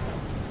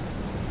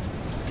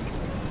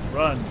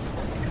 Run.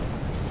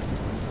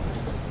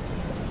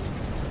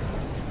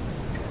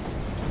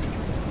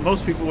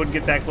 Most people wouldn't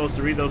get that close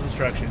to read those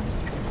instructions.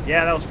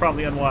 Yeah, that was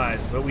probably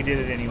unwise, but we did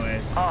it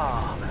anyways.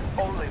 Ah,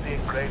 only the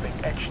engraving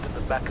etched in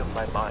the back of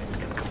my mind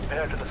can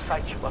compare to the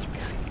sight you must be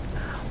seeing.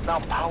 Now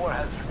power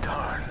has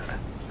returned.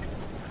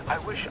 I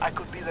wish I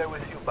could be there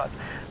with you, but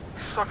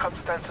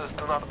circumstances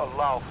do not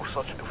allow for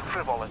such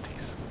frivolities.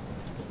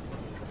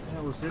 What the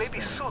hell is this Maybe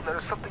thing? soon there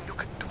is something you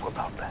can do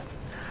about that.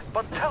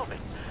 But tell me,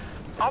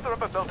 are the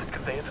rubber-belted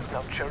conveyances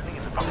now churning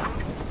in the pump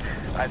room?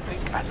 I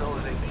think I know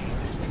what they mean.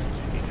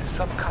 It is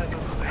some kind of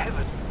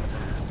heaven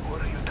or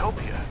a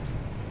utopia.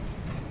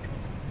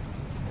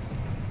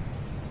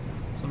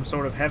 Some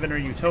sort of heaven or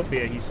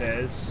utopia, he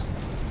says.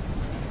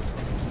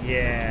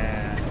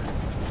 Yeah.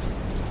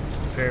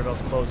 Conveyor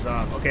belt's closed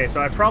off. Okay,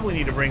 so I probably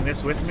need to bring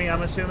this with me,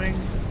 I'm assuming.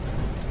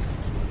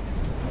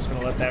 I'm just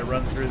gonna let that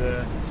run through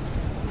the...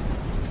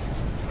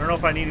 I don't know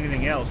if I need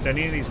anything else. Do I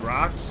need any of these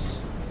rocks?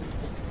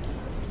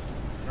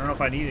 I don't know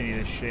if I need any of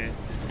this shit.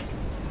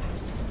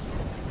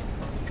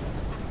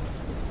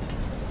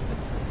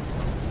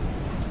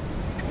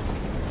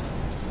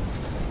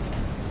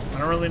 I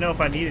don't really know if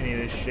I need any of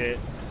this shit.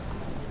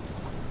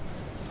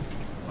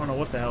 I don't know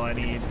what the hell I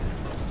need.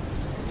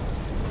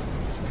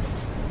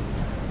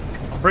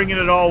 I'm bringing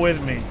it all with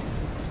me.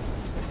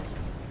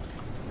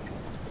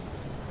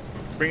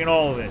 Bringing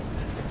all of it.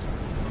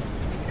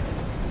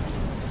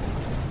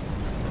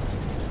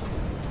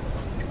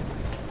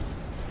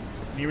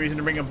 Any reason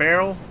to bring a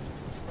barrel?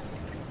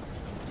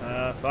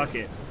 Fuck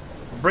it.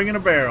 I'm bringing a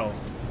barrel.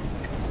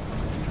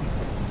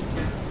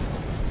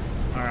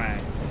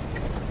 Alright.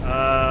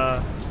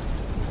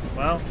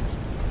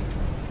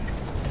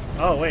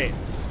 Oh, wait.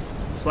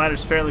 This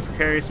ladder's fairly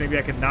precarious. Maybe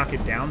I could knock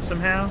it down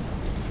somehow?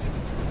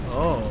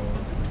 Oh.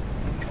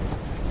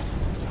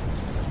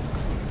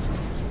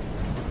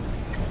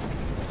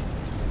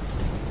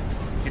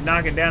 You could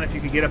knock it down if you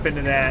could get up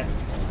into that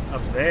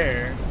up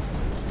there.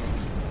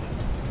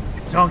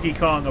 Donkey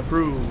Kong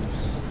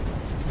approves.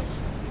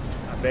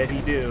 I bet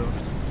he do.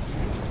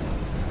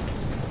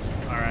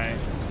 Alright.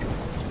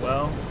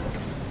 Well.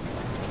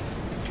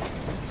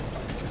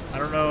 I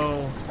don't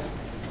know.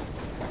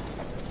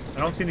 I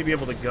don't seem to be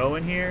able to go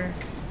in here.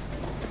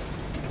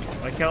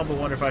 I can't help but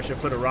wonder if I should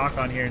put a rock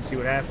on here and see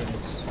what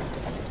happens.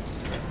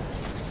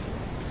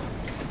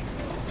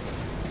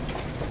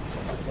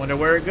 Wonder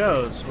where it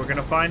goes. We're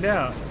gonna find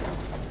out.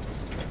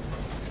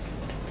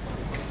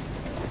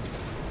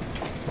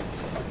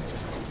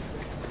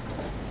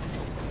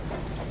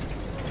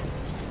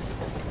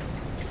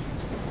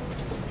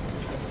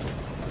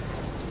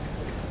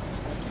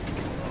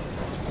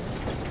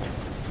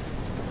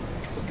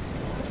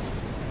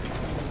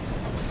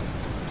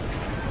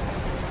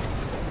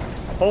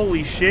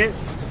 Holy shit.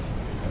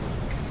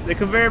 The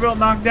conveyor belt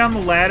knocked down the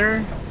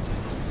ladder?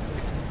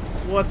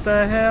 What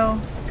the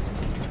hell?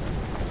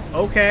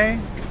 Okay.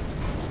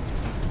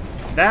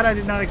 That I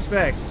did not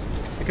expect.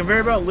 The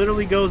conveyor belt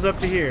literally goes up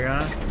to here,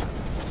 huh?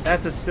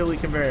 That's a silly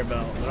conveyor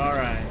belt, but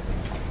alright.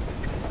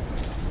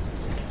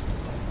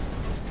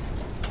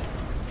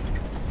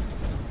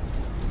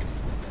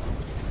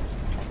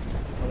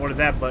 What did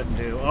that button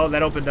do? Oh,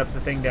 that opened up the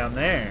thing down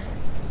there.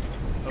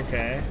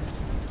 Okay.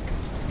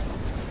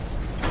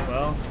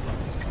 Well.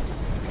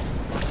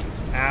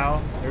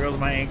 Ow. There goes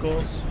my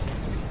ankles.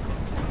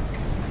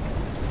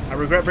 I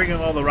regret bringing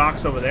all the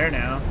rocks over there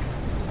now.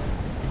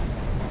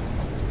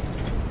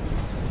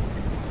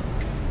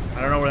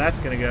 I don't know where that's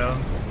gonna go.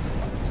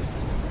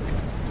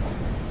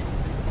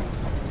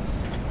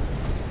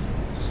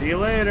 See you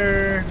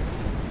later.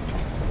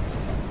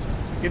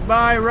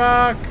 Goodbye,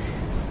 rock.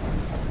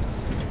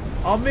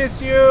 I'll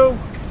miss you.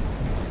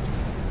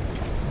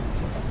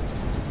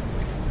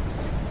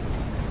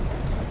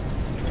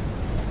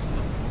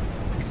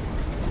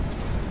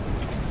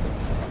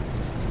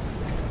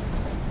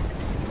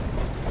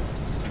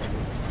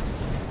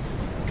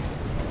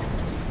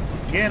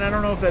 Again, I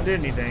don't know if that did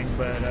anything,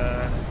 but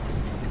I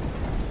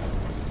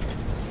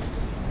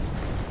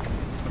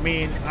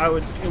mean,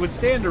 it would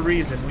stand to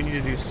reason we need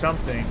to do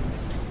something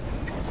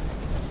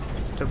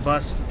to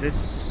bust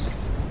this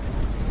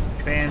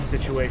fan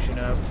situation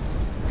up.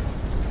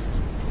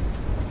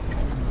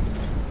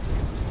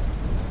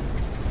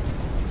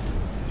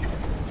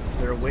 Is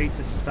there a way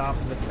to stop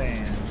the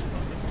fan?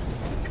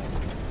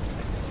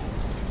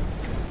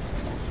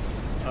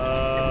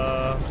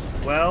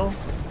 Well,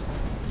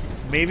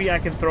 maybe I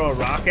can throw a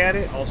rock at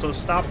it. Also,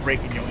 stop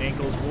breaking your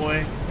ankles,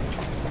 boy.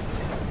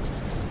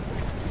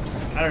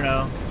 I don't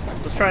know.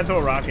 Let's try and throw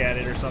a rock at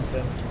it or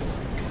something.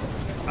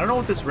 I don't know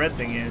what this red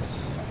thing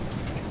is.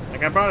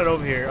 Like, I brought it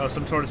over here. Oh,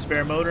 some sort of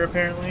spare motor,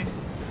 apparently.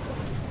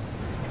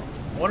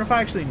 I wonder if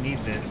I actually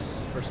need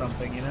this for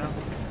something, you know?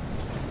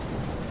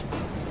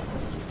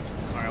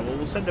 Alright, well,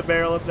 we'll send a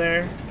barrel up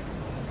there.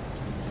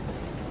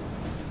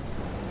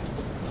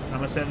 I'm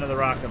gonna send another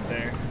rock up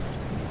there.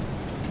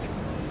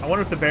 I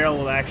wonder if the barrel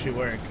will actually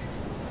work.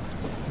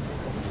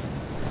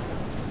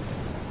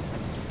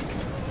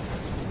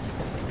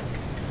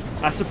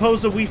 I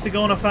suppose we're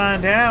gonna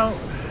find out.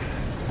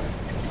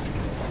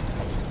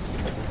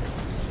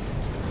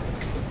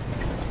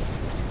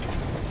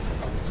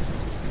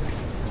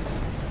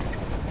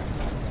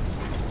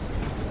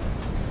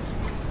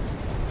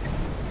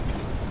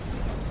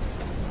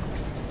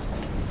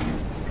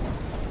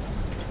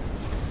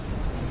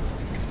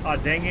 Aw,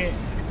 dang it.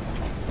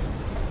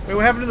 Wait,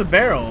 what happened to the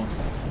barrel?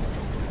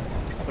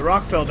 The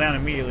rock fell down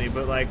immediately,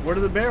 but like, where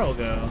did the barrel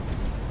go?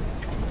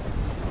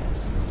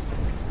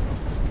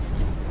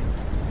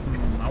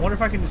 I wonder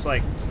if I can just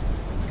like...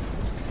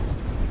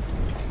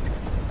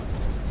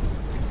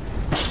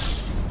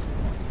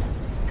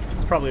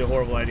 It's probably a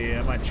horrible idea.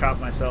 I might chop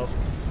myself.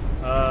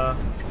 I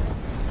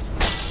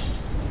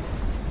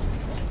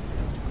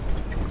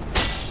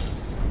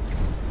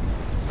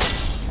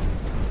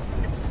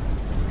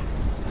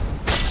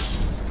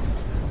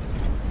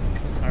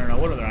don't know.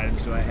 What other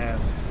items do I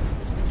have?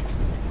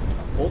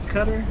 Bolt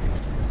cutter?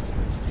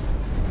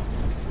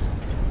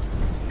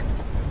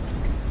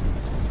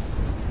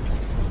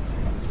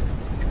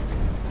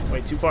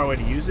 Wait, too far away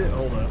to use it?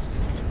 Hold up.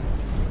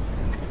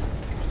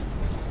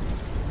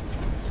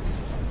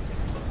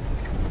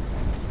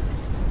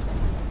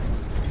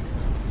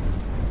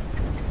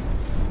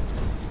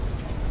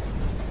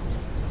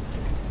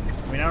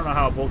 I mean, I don't know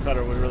how a bolt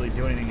cutter would really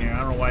do anything here. I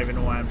don't know even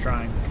know why I'm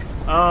trying.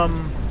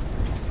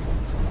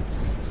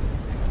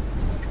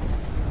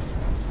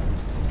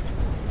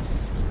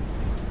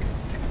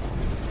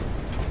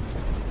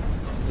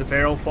 Did the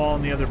barrel fall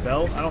in the other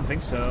belt? I don't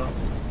think so.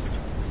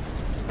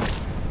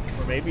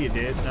 Or maybe it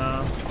did.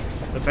 No.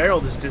 The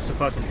barrel just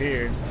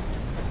disappeared.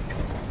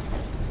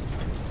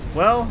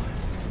 Well,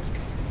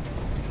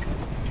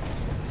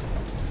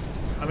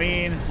 I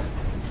mean,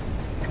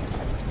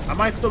 I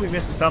might still be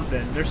missing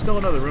something. There's still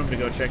another room to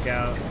go check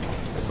out.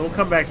 So we'll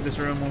come back to this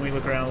room when we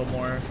look around a little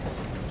more.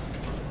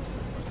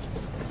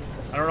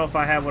 I don't know if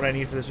I have what I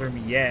need for this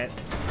room yet.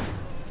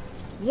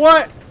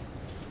 What?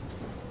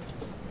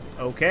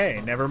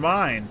 Okay, never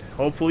mind.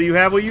 Hopefully you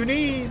have what you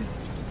need.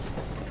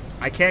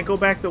 I can't go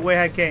back the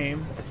way I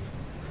came.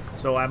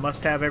 So I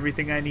must have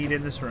everything I need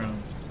in this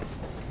room.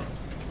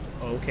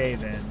 Okay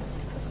then.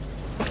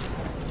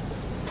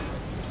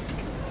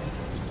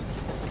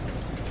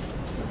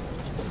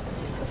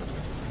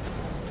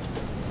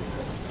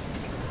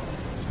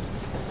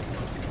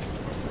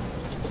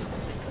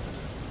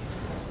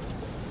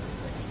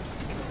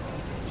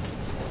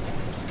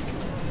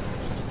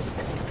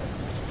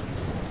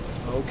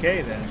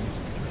 Okay then.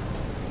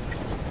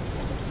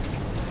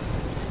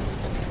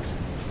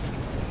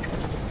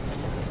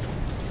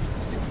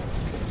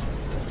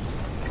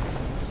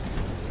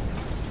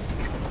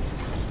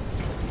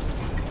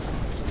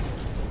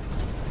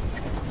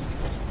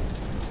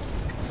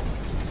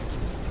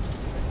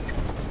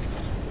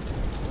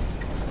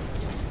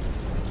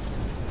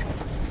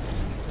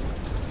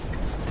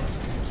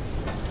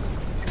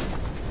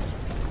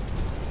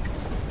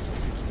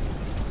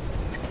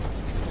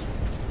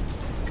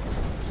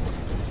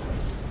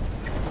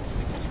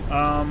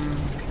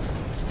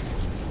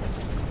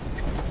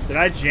 Did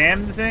I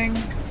jam the thing?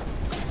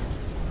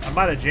 I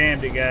might have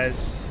jammed it,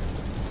 guys.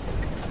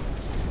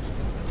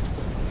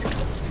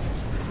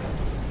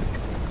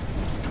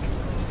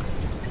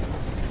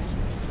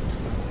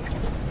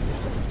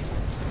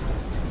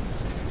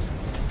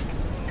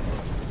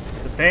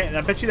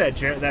 I bet you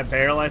that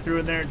barrel I threw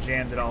in there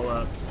jammed it all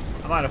up.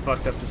 I might have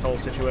fucked up this whole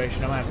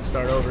situation. I might have to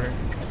start over.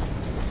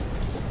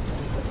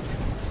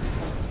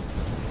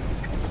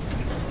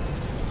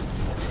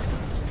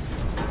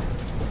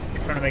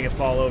 Trying to make it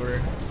fall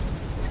over.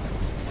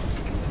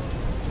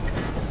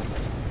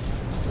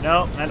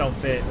 No, that don't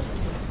fit.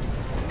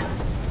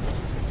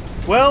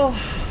 Well,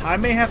 I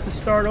may have to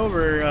start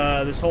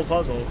over this whole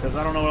puzzle because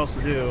I don't know what else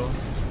to do.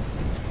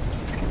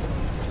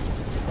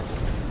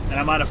 And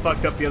I might have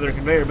fucked up the other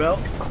conveyor belt.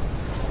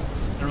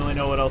 I don't really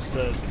know what else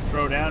to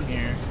throw down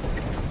here.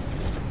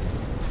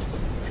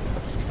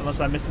 Unless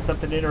I'm missing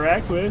something to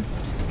interact with.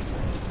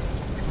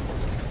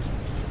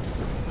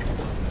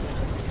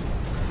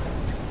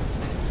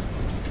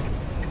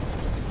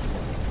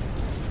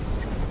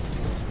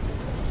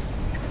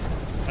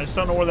 I just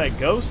don't know where that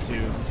goes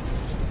to.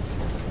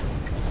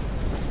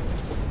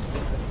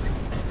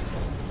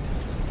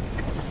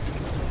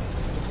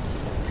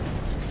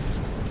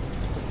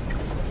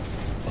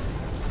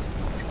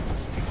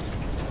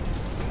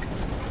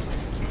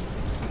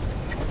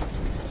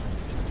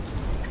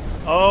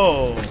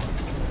 Oh,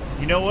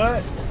 you know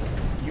what?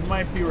 You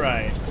might be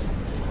right.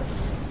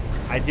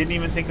 I didn't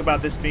even think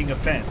about this being a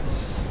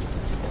fence.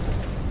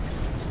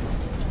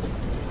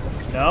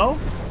 No?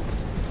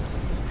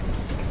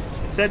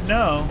 It said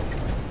no.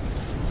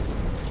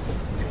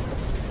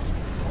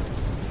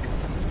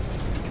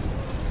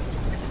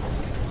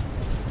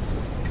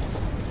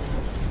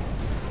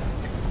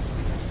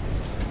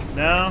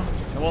 No,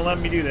 it won't let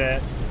me do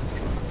that.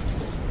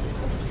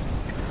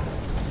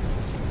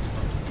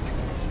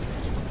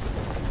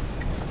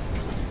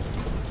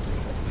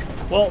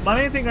 Well, my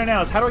main thing right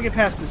now is how do I get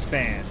past this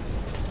fan?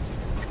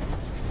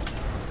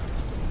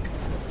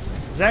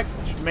 Because that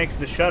makes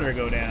the shutter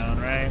go down,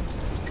 right?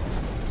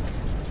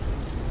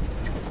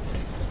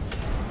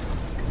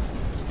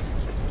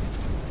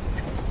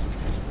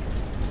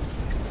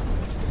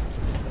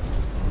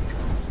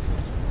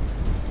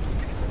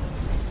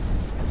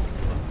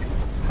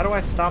 How do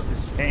I stop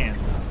this fan,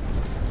 though?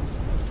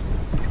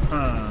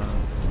 Huh.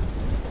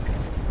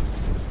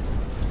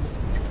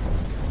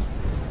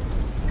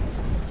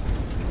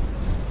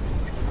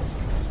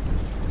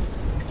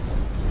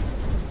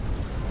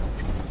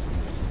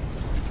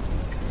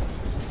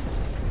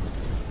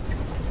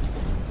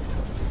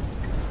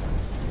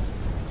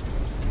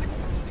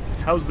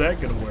 How's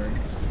that gonna work?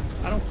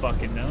 I don't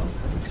fucking know.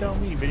 You tell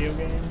me, video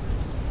game.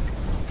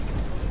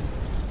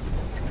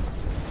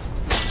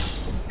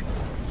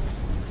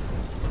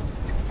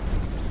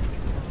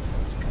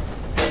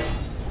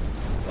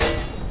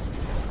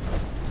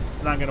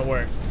 It's not gonna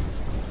work.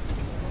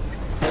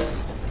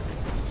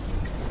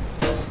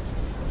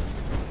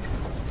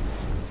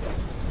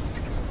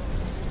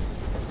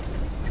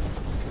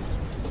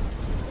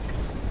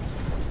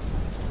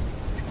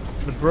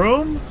 The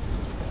broom?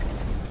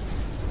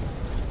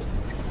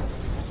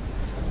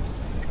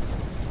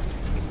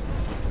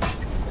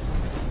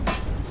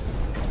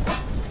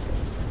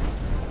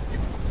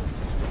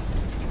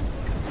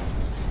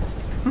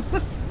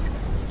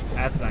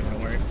 That's not gonna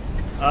work.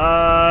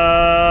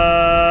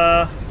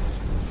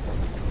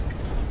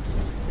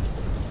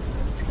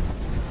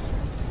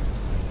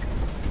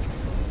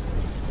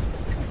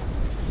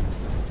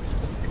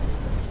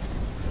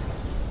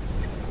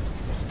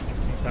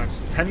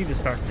 I need to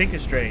start thinking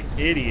straight,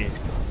 idiot.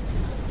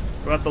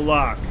 What about the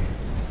lock?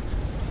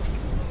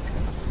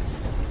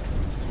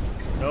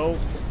 Nope.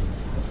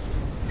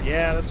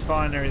 Yeah, that's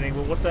fine and everything,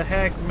 but what the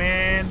heck,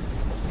 man?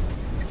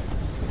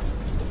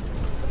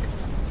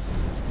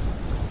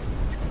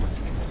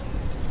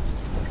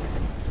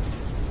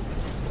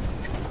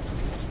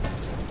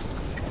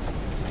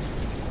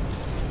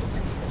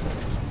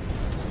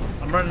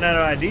 I'm running out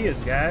of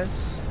ideas,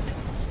 guys.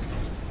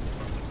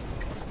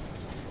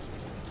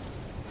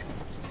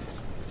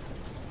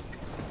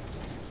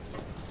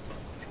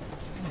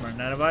 I'm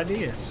running out of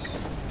ideas.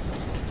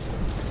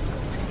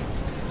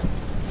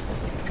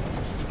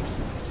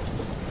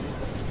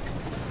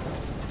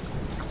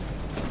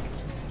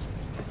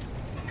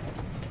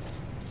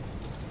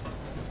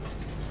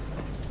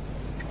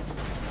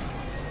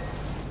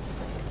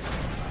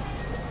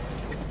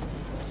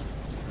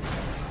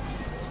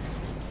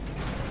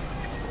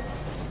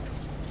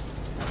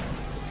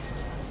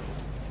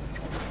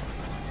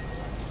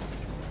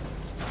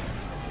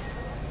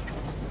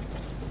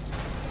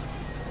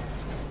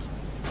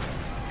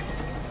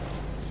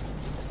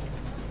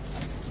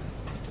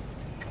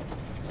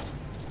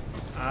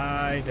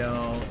 I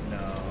don't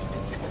know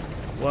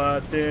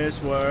what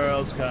this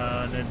world's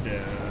gonna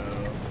do,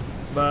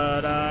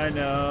 but I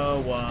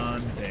know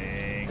one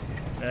thing,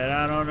 that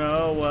I don't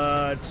know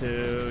what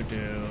to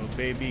do,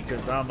 baby,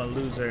 'cause I'm a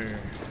loser.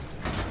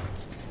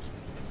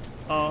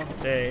 All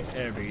day,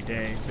 every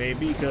day,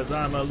 baby, 'cause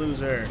I'm a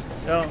loser.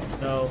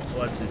 Don't know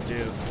what to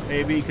do,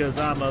 baby, 'cause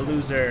I'm a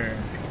loser.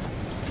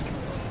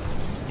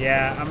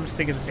 Yeah, I'm just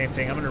thinking the same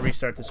thing. I'm gonna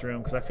restart this room,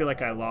 because I feel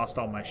like I lost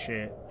all my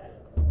shit.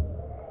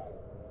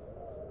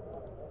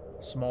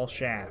 Small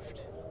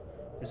shaft.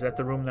 Is that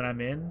the room that I'm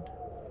in?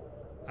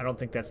 I don't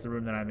think that's the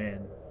room that I'm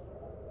in.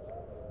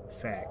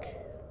 Feck.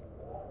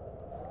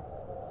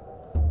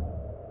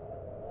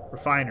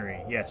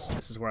 Refinery. Yes,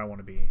 this is where I want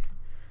to be.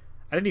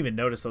 I didn't even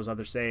notice those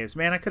other saves.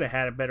 Man, I could have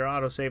had a better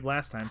autosave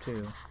last time,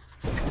 too.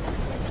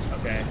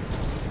 Okay.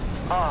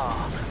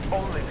 Ah,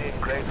 only the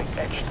engraving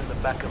etched in the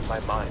back of my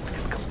mind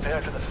can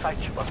compare to the sight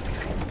you must be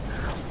seeing.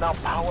 Now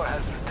power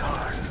has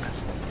returned.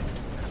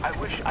 I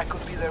wish I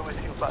could be there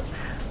with you, but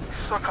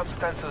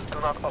circumstances do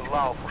not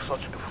allow for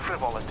such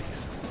frivolities.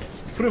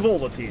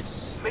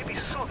 Frivolities. Maybe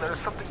soon there is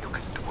something you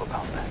can do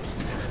about that.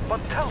 But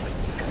tell me,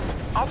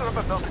 are there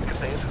ever melted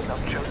conveyors without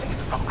journeying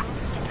to Valkyrie?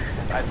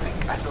 I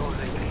think I know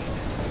they lead.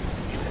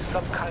 It is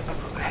some kind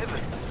of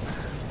heaven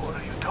or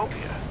a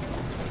utopia.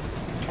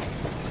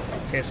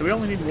 Okay, so we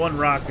only need one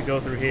rock to go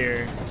through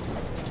here.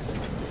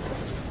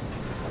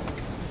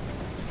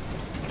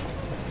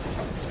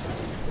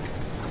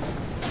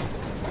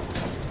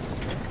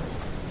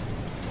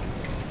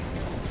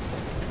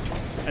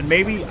 And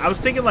maybe, I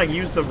was thinking like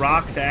use the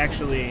rock to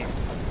actually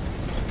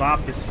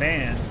bop this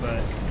fan,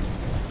 but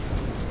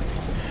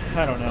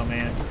I don't know,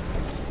 man.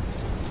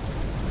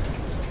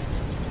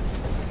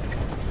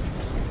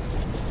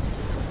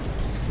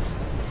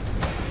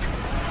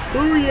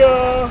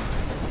 Booyah!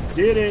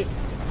 Did it!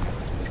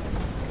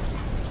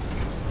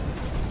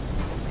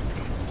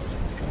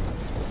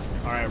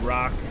 Alright,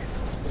 rock.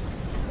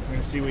 We're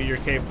gonna see what you're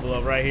capable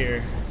of right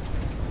here.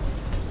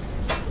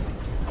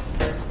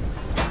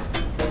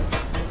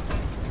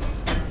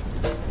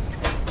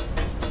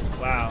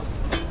 Wow.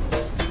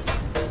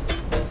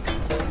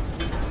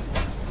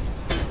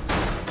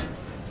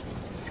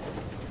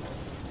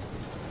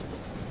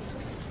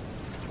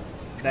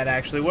 That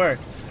actually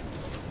worked.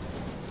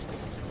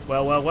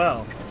 Well, well,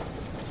 well.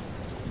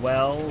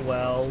 Well,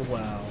 well,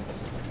 well.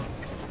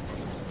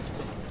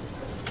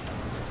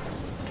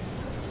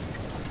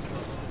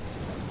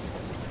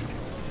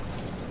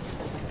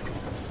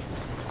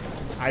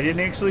 I didn't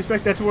actually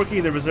expect that to work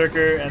either,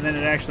 Berserker, and then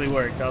it actually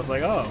worked. I was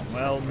like, oh,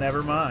 well,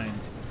 never mind.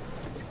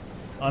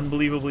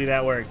 Unbelievably,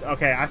 that worked.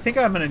 Okay, I think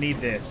I'm going to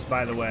need this,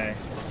 by the way.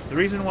 The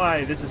reason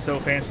why this is so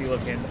fancy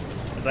looking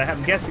is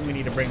I'm guessing we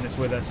need to bring this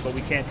with us, but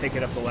we can't take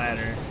it up the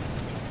ladder.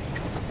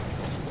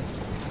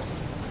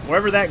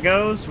 Wherever that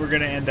goes, we're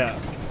going to end up.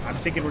 I'm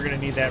thinking we're going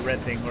to need that red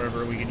thing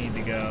wherever we need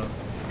to go.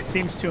 It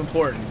seems too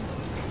important.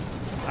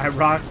 I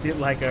rocked it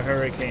like a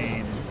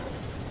hurricane.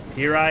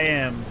 Here I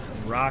am.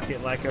 Rock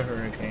it like a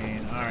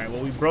hurricane. Alright,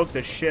 well, we broke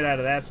the shit out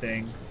of that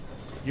thing.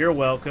 You're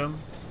welcome.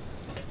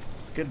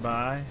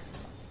 Goodbye.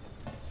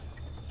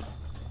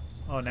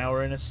 Oh, now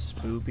we're in a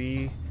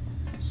spoopy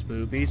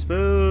spoop.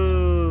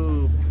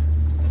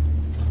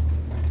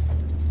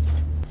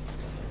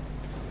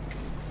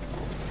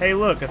 Hey,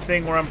 look, a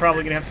thing where I'm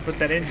probably going to have to put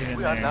that engine in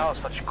We there. are now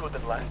such good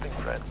and lasting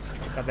friends.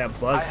 Got that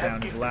buzz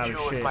sound as loud as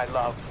you shit. with my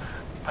love.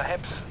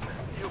 Perhaps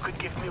you could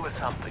give me with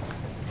something.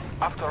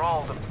 After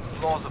all, the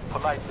laws of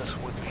politeness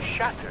would be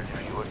shattered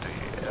if you were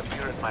to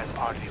appear at my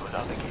party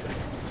without a gift.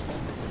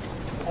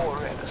 Poor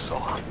Red is so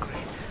hungry.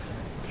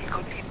 He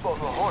could eat both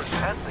the horse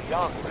and the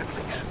young,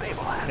 rippling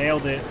stable hand.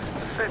 Nailed it.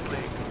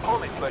 Simply,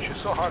 pony flesh is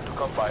so hard to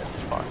come by in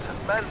these parts,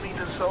 and man meat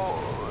is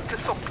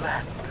just so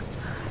bland.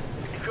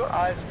 If your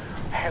eyes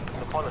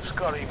happened upon a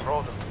scurrying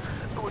rodent,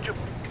 would you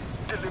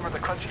deliver the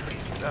crunchy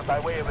feast by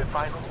way of a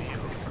final meal?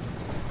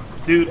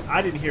 Dude,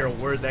 I didn't hear a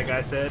word that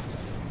guy said.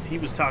 He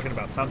was talking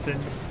about something.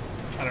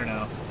 I don't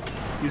know.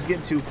 He was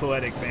getting too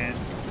poetic, man.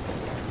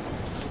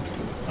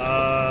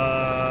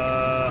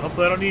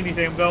 Hopefully I don't need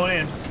anything. I'm going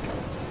in.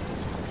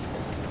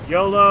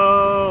 YOLO!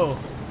 Oh.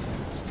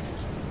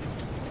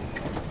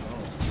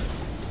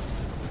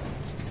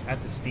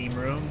 That's a steam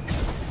room.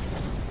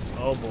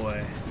 Oh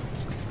boy.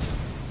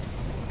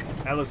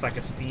 That looks like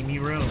a steamy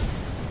room.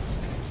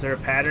 Is there a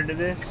pattern to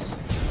this?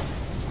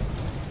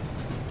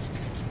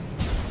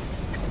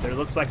 There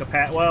looks like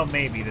a well,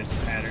 maybe there's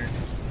a pattern.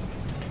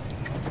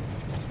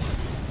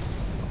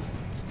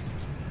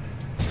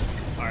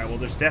 Alright, well,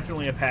 there's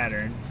definitely a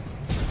pattern.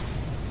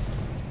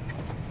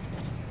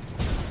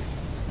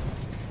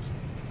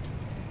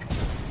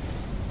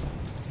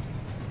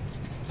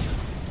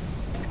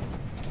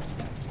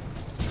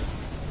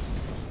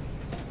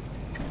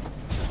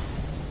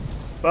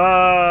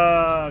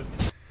 Fuck!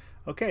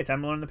 Okay,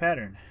 time to learn the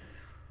pattern.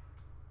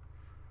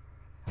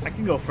 I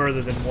can go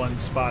further than one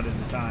spot at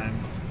a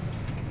time.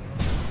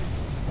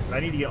 But I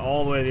need to get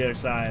all the way to the other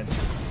side.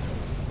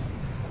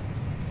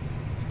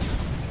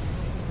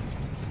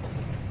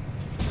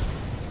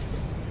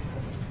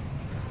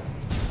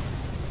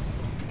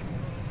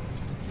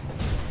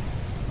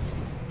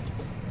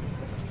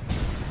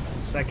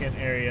 The second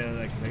area,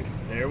 like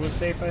there was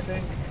safe, I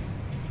think.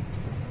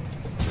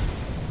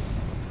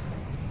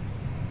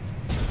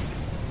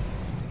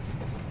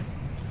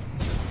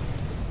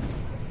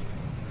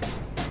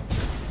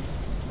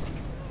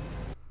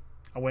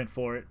 I went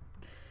for it.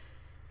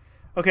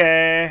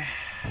 Okay.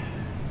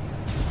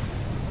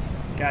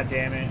 God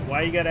damn it.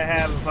 Why you gotta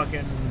have a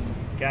fucking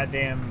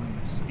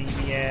goddamn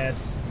steamy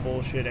ass,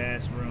 bullshit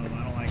ass room?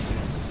 I don't like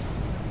this.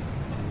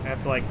 I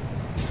have to like,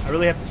 I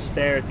really have to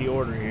stare at the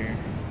order here.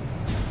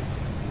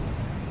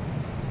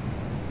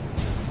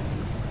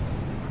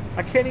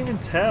 I can't even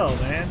tell,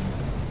 man.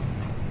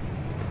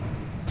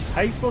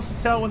 How are you supposed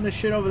to tell when the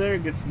shit over there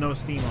gets no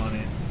steam on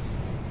it?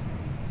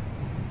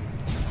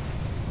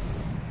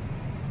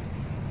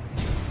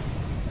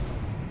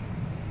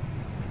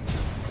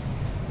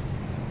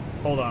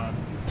 Hold on.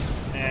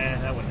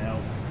 That wouldn't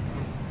help.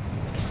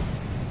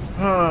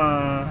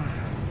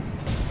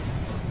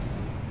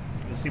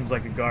 This seems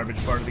like a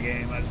garbage part of the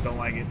game. I just don't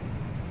like it.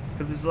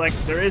 Because it's like,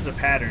 there is a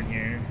pattern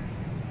here.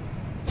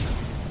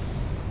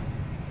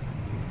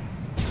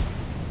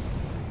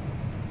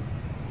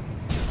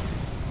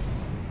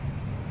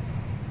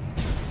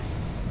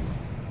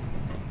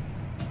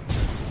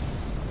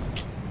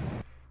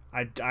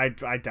 I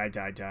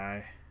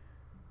die.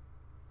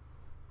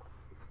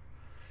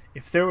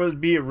 If there would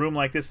be a room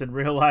like this in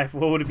real life,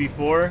 what would it be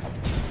for?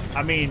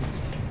 I mean,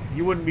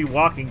 you wouldn't be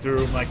walking through a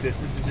room like this.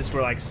 This is just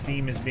where, like,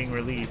 steam is being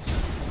released.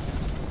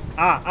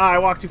 I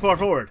walked too far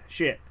forward.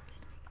 Shit.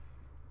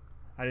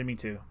 I didn't mean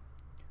to.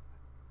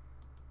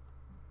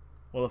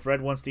 Well, if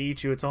Red wants to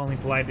eat you, it's only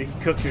polite that you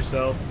cook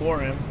yourself for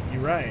him.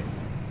 You're right.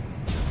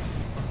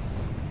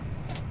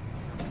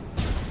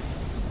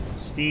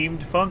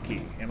 Steamed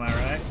funky. Am I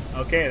right?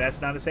 Okay,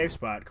 that's not a safe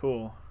spot.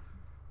 Cool.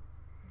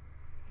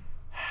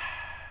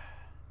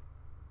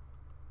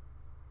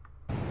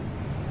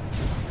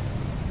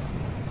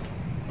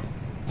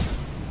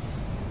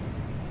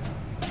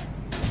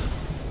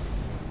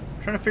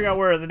 Trying to figure out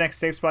where the next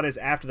safe spot is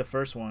after the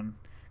first one,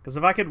 because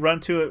if I could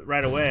run to it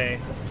right away,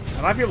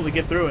 I might be able to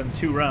get through in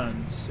 2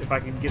 runs if I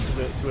can get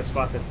to a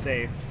spot that's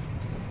safe.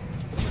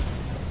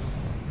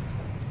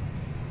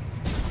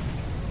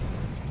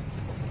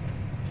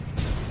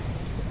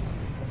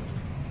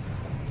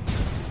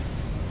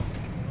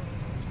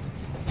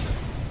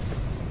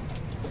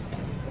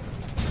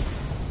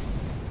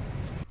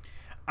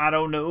 I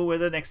don't know where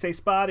the next safe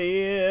spot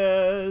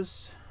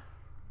is.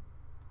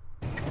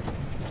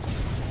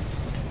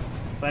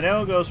 So I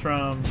know it goes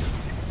from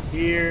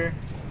here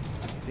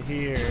to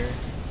here.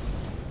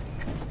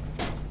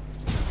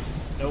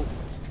 Nope.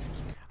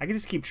 I can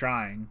just keep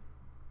trying.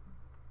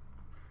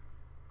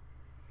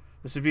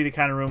 This would be the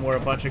kind of room where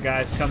a bunch of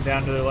guys come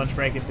down to their lunch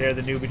break and dare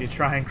the newbie to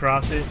try and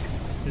cross it.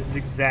 This is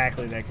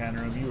exactly that kind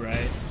of room. You're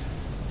right.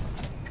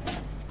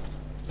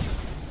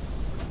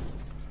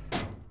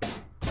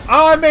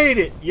 Oh, I made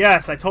it!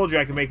 Yes, I told you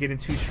I could make it in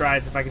 2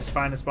 strides if I could just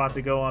find a spot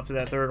to go after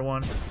that third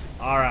one.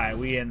 Alright,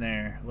 we in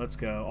there. Let's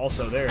go.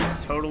 Also, there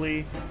is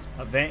totally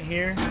a vent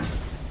here.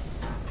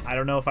 I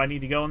don't know if I need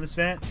to go in this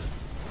vent.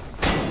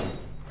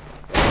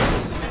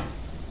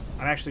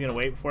 I'm actually going to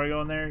wait before I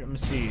go in there. Let me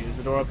see. Is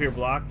the door up here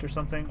blocked or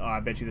something? Oh,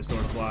 I bet you this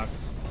door's blocked.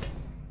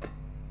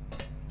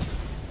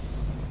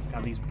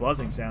 God, these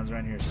buzzing sounds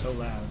around here are so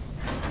loud.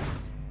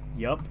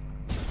 Yup.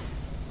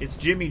 It's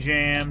Jimmy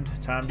jammed.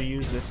 Time to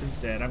use this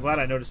instead. I'm glad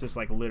I noticed this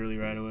like literally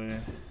right away.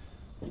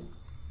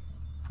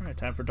 Alright,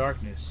 time for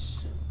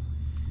darkness.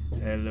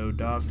 Hello,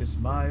 darkness,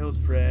 my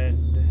old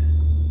friend.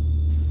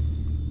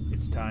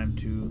 It's time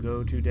to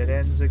go to dead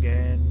ends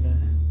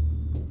again.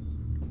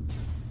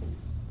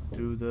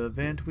 Through the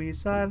vent we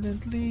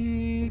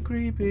silently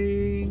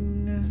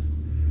creeping.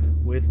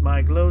 With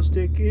my glow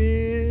stick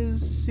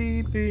is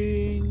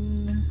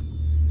seeping.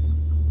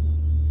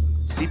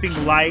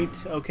 Seeping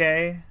light,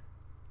 okay?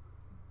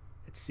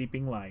 It's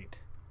seeping light.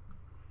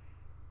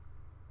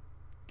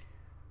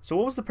 So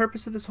what was the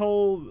purpose of this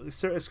whole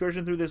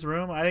excursion through this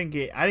room? I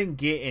didn't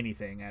get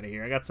anything out of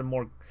here. I got some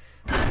more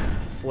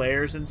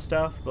flares and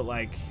stuff, but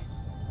like,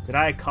 did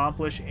I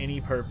accomplish any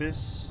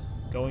purpose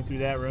going through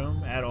that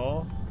room at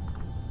all?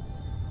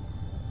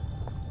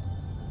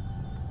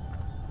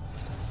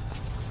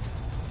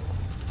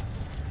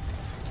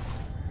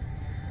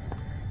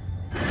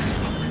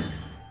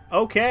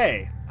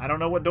 Okay. I don't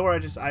know what door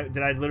did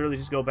I literally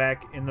just go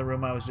back in the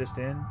room I was just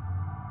in?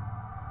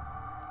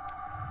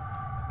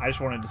 I just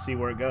wanted to see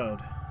where it goed.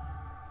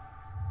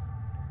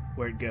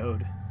 Where it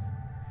goed.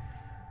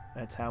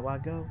 That's how I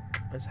go.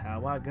 That's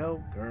how I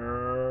go,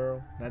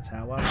 girl. That's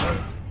how I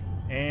go.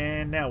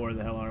 And now where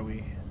the hell are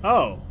we?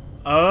 Oh.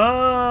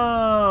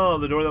 Oh!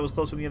 The door that was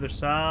closed from the other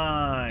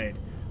side.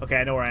 Okay,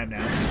 I know where I am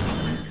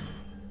now.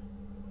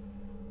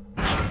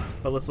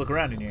 But let's look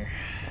around in here.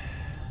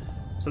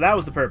 So that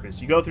was the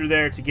purpose. You go through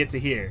there to get to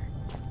here.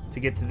 To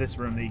get to this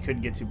room that you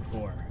couldn't get to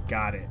before.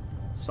 Got it.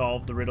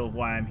 Solved the riddle of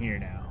why I'm here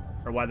now.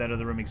 Or why that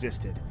other room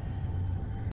existed.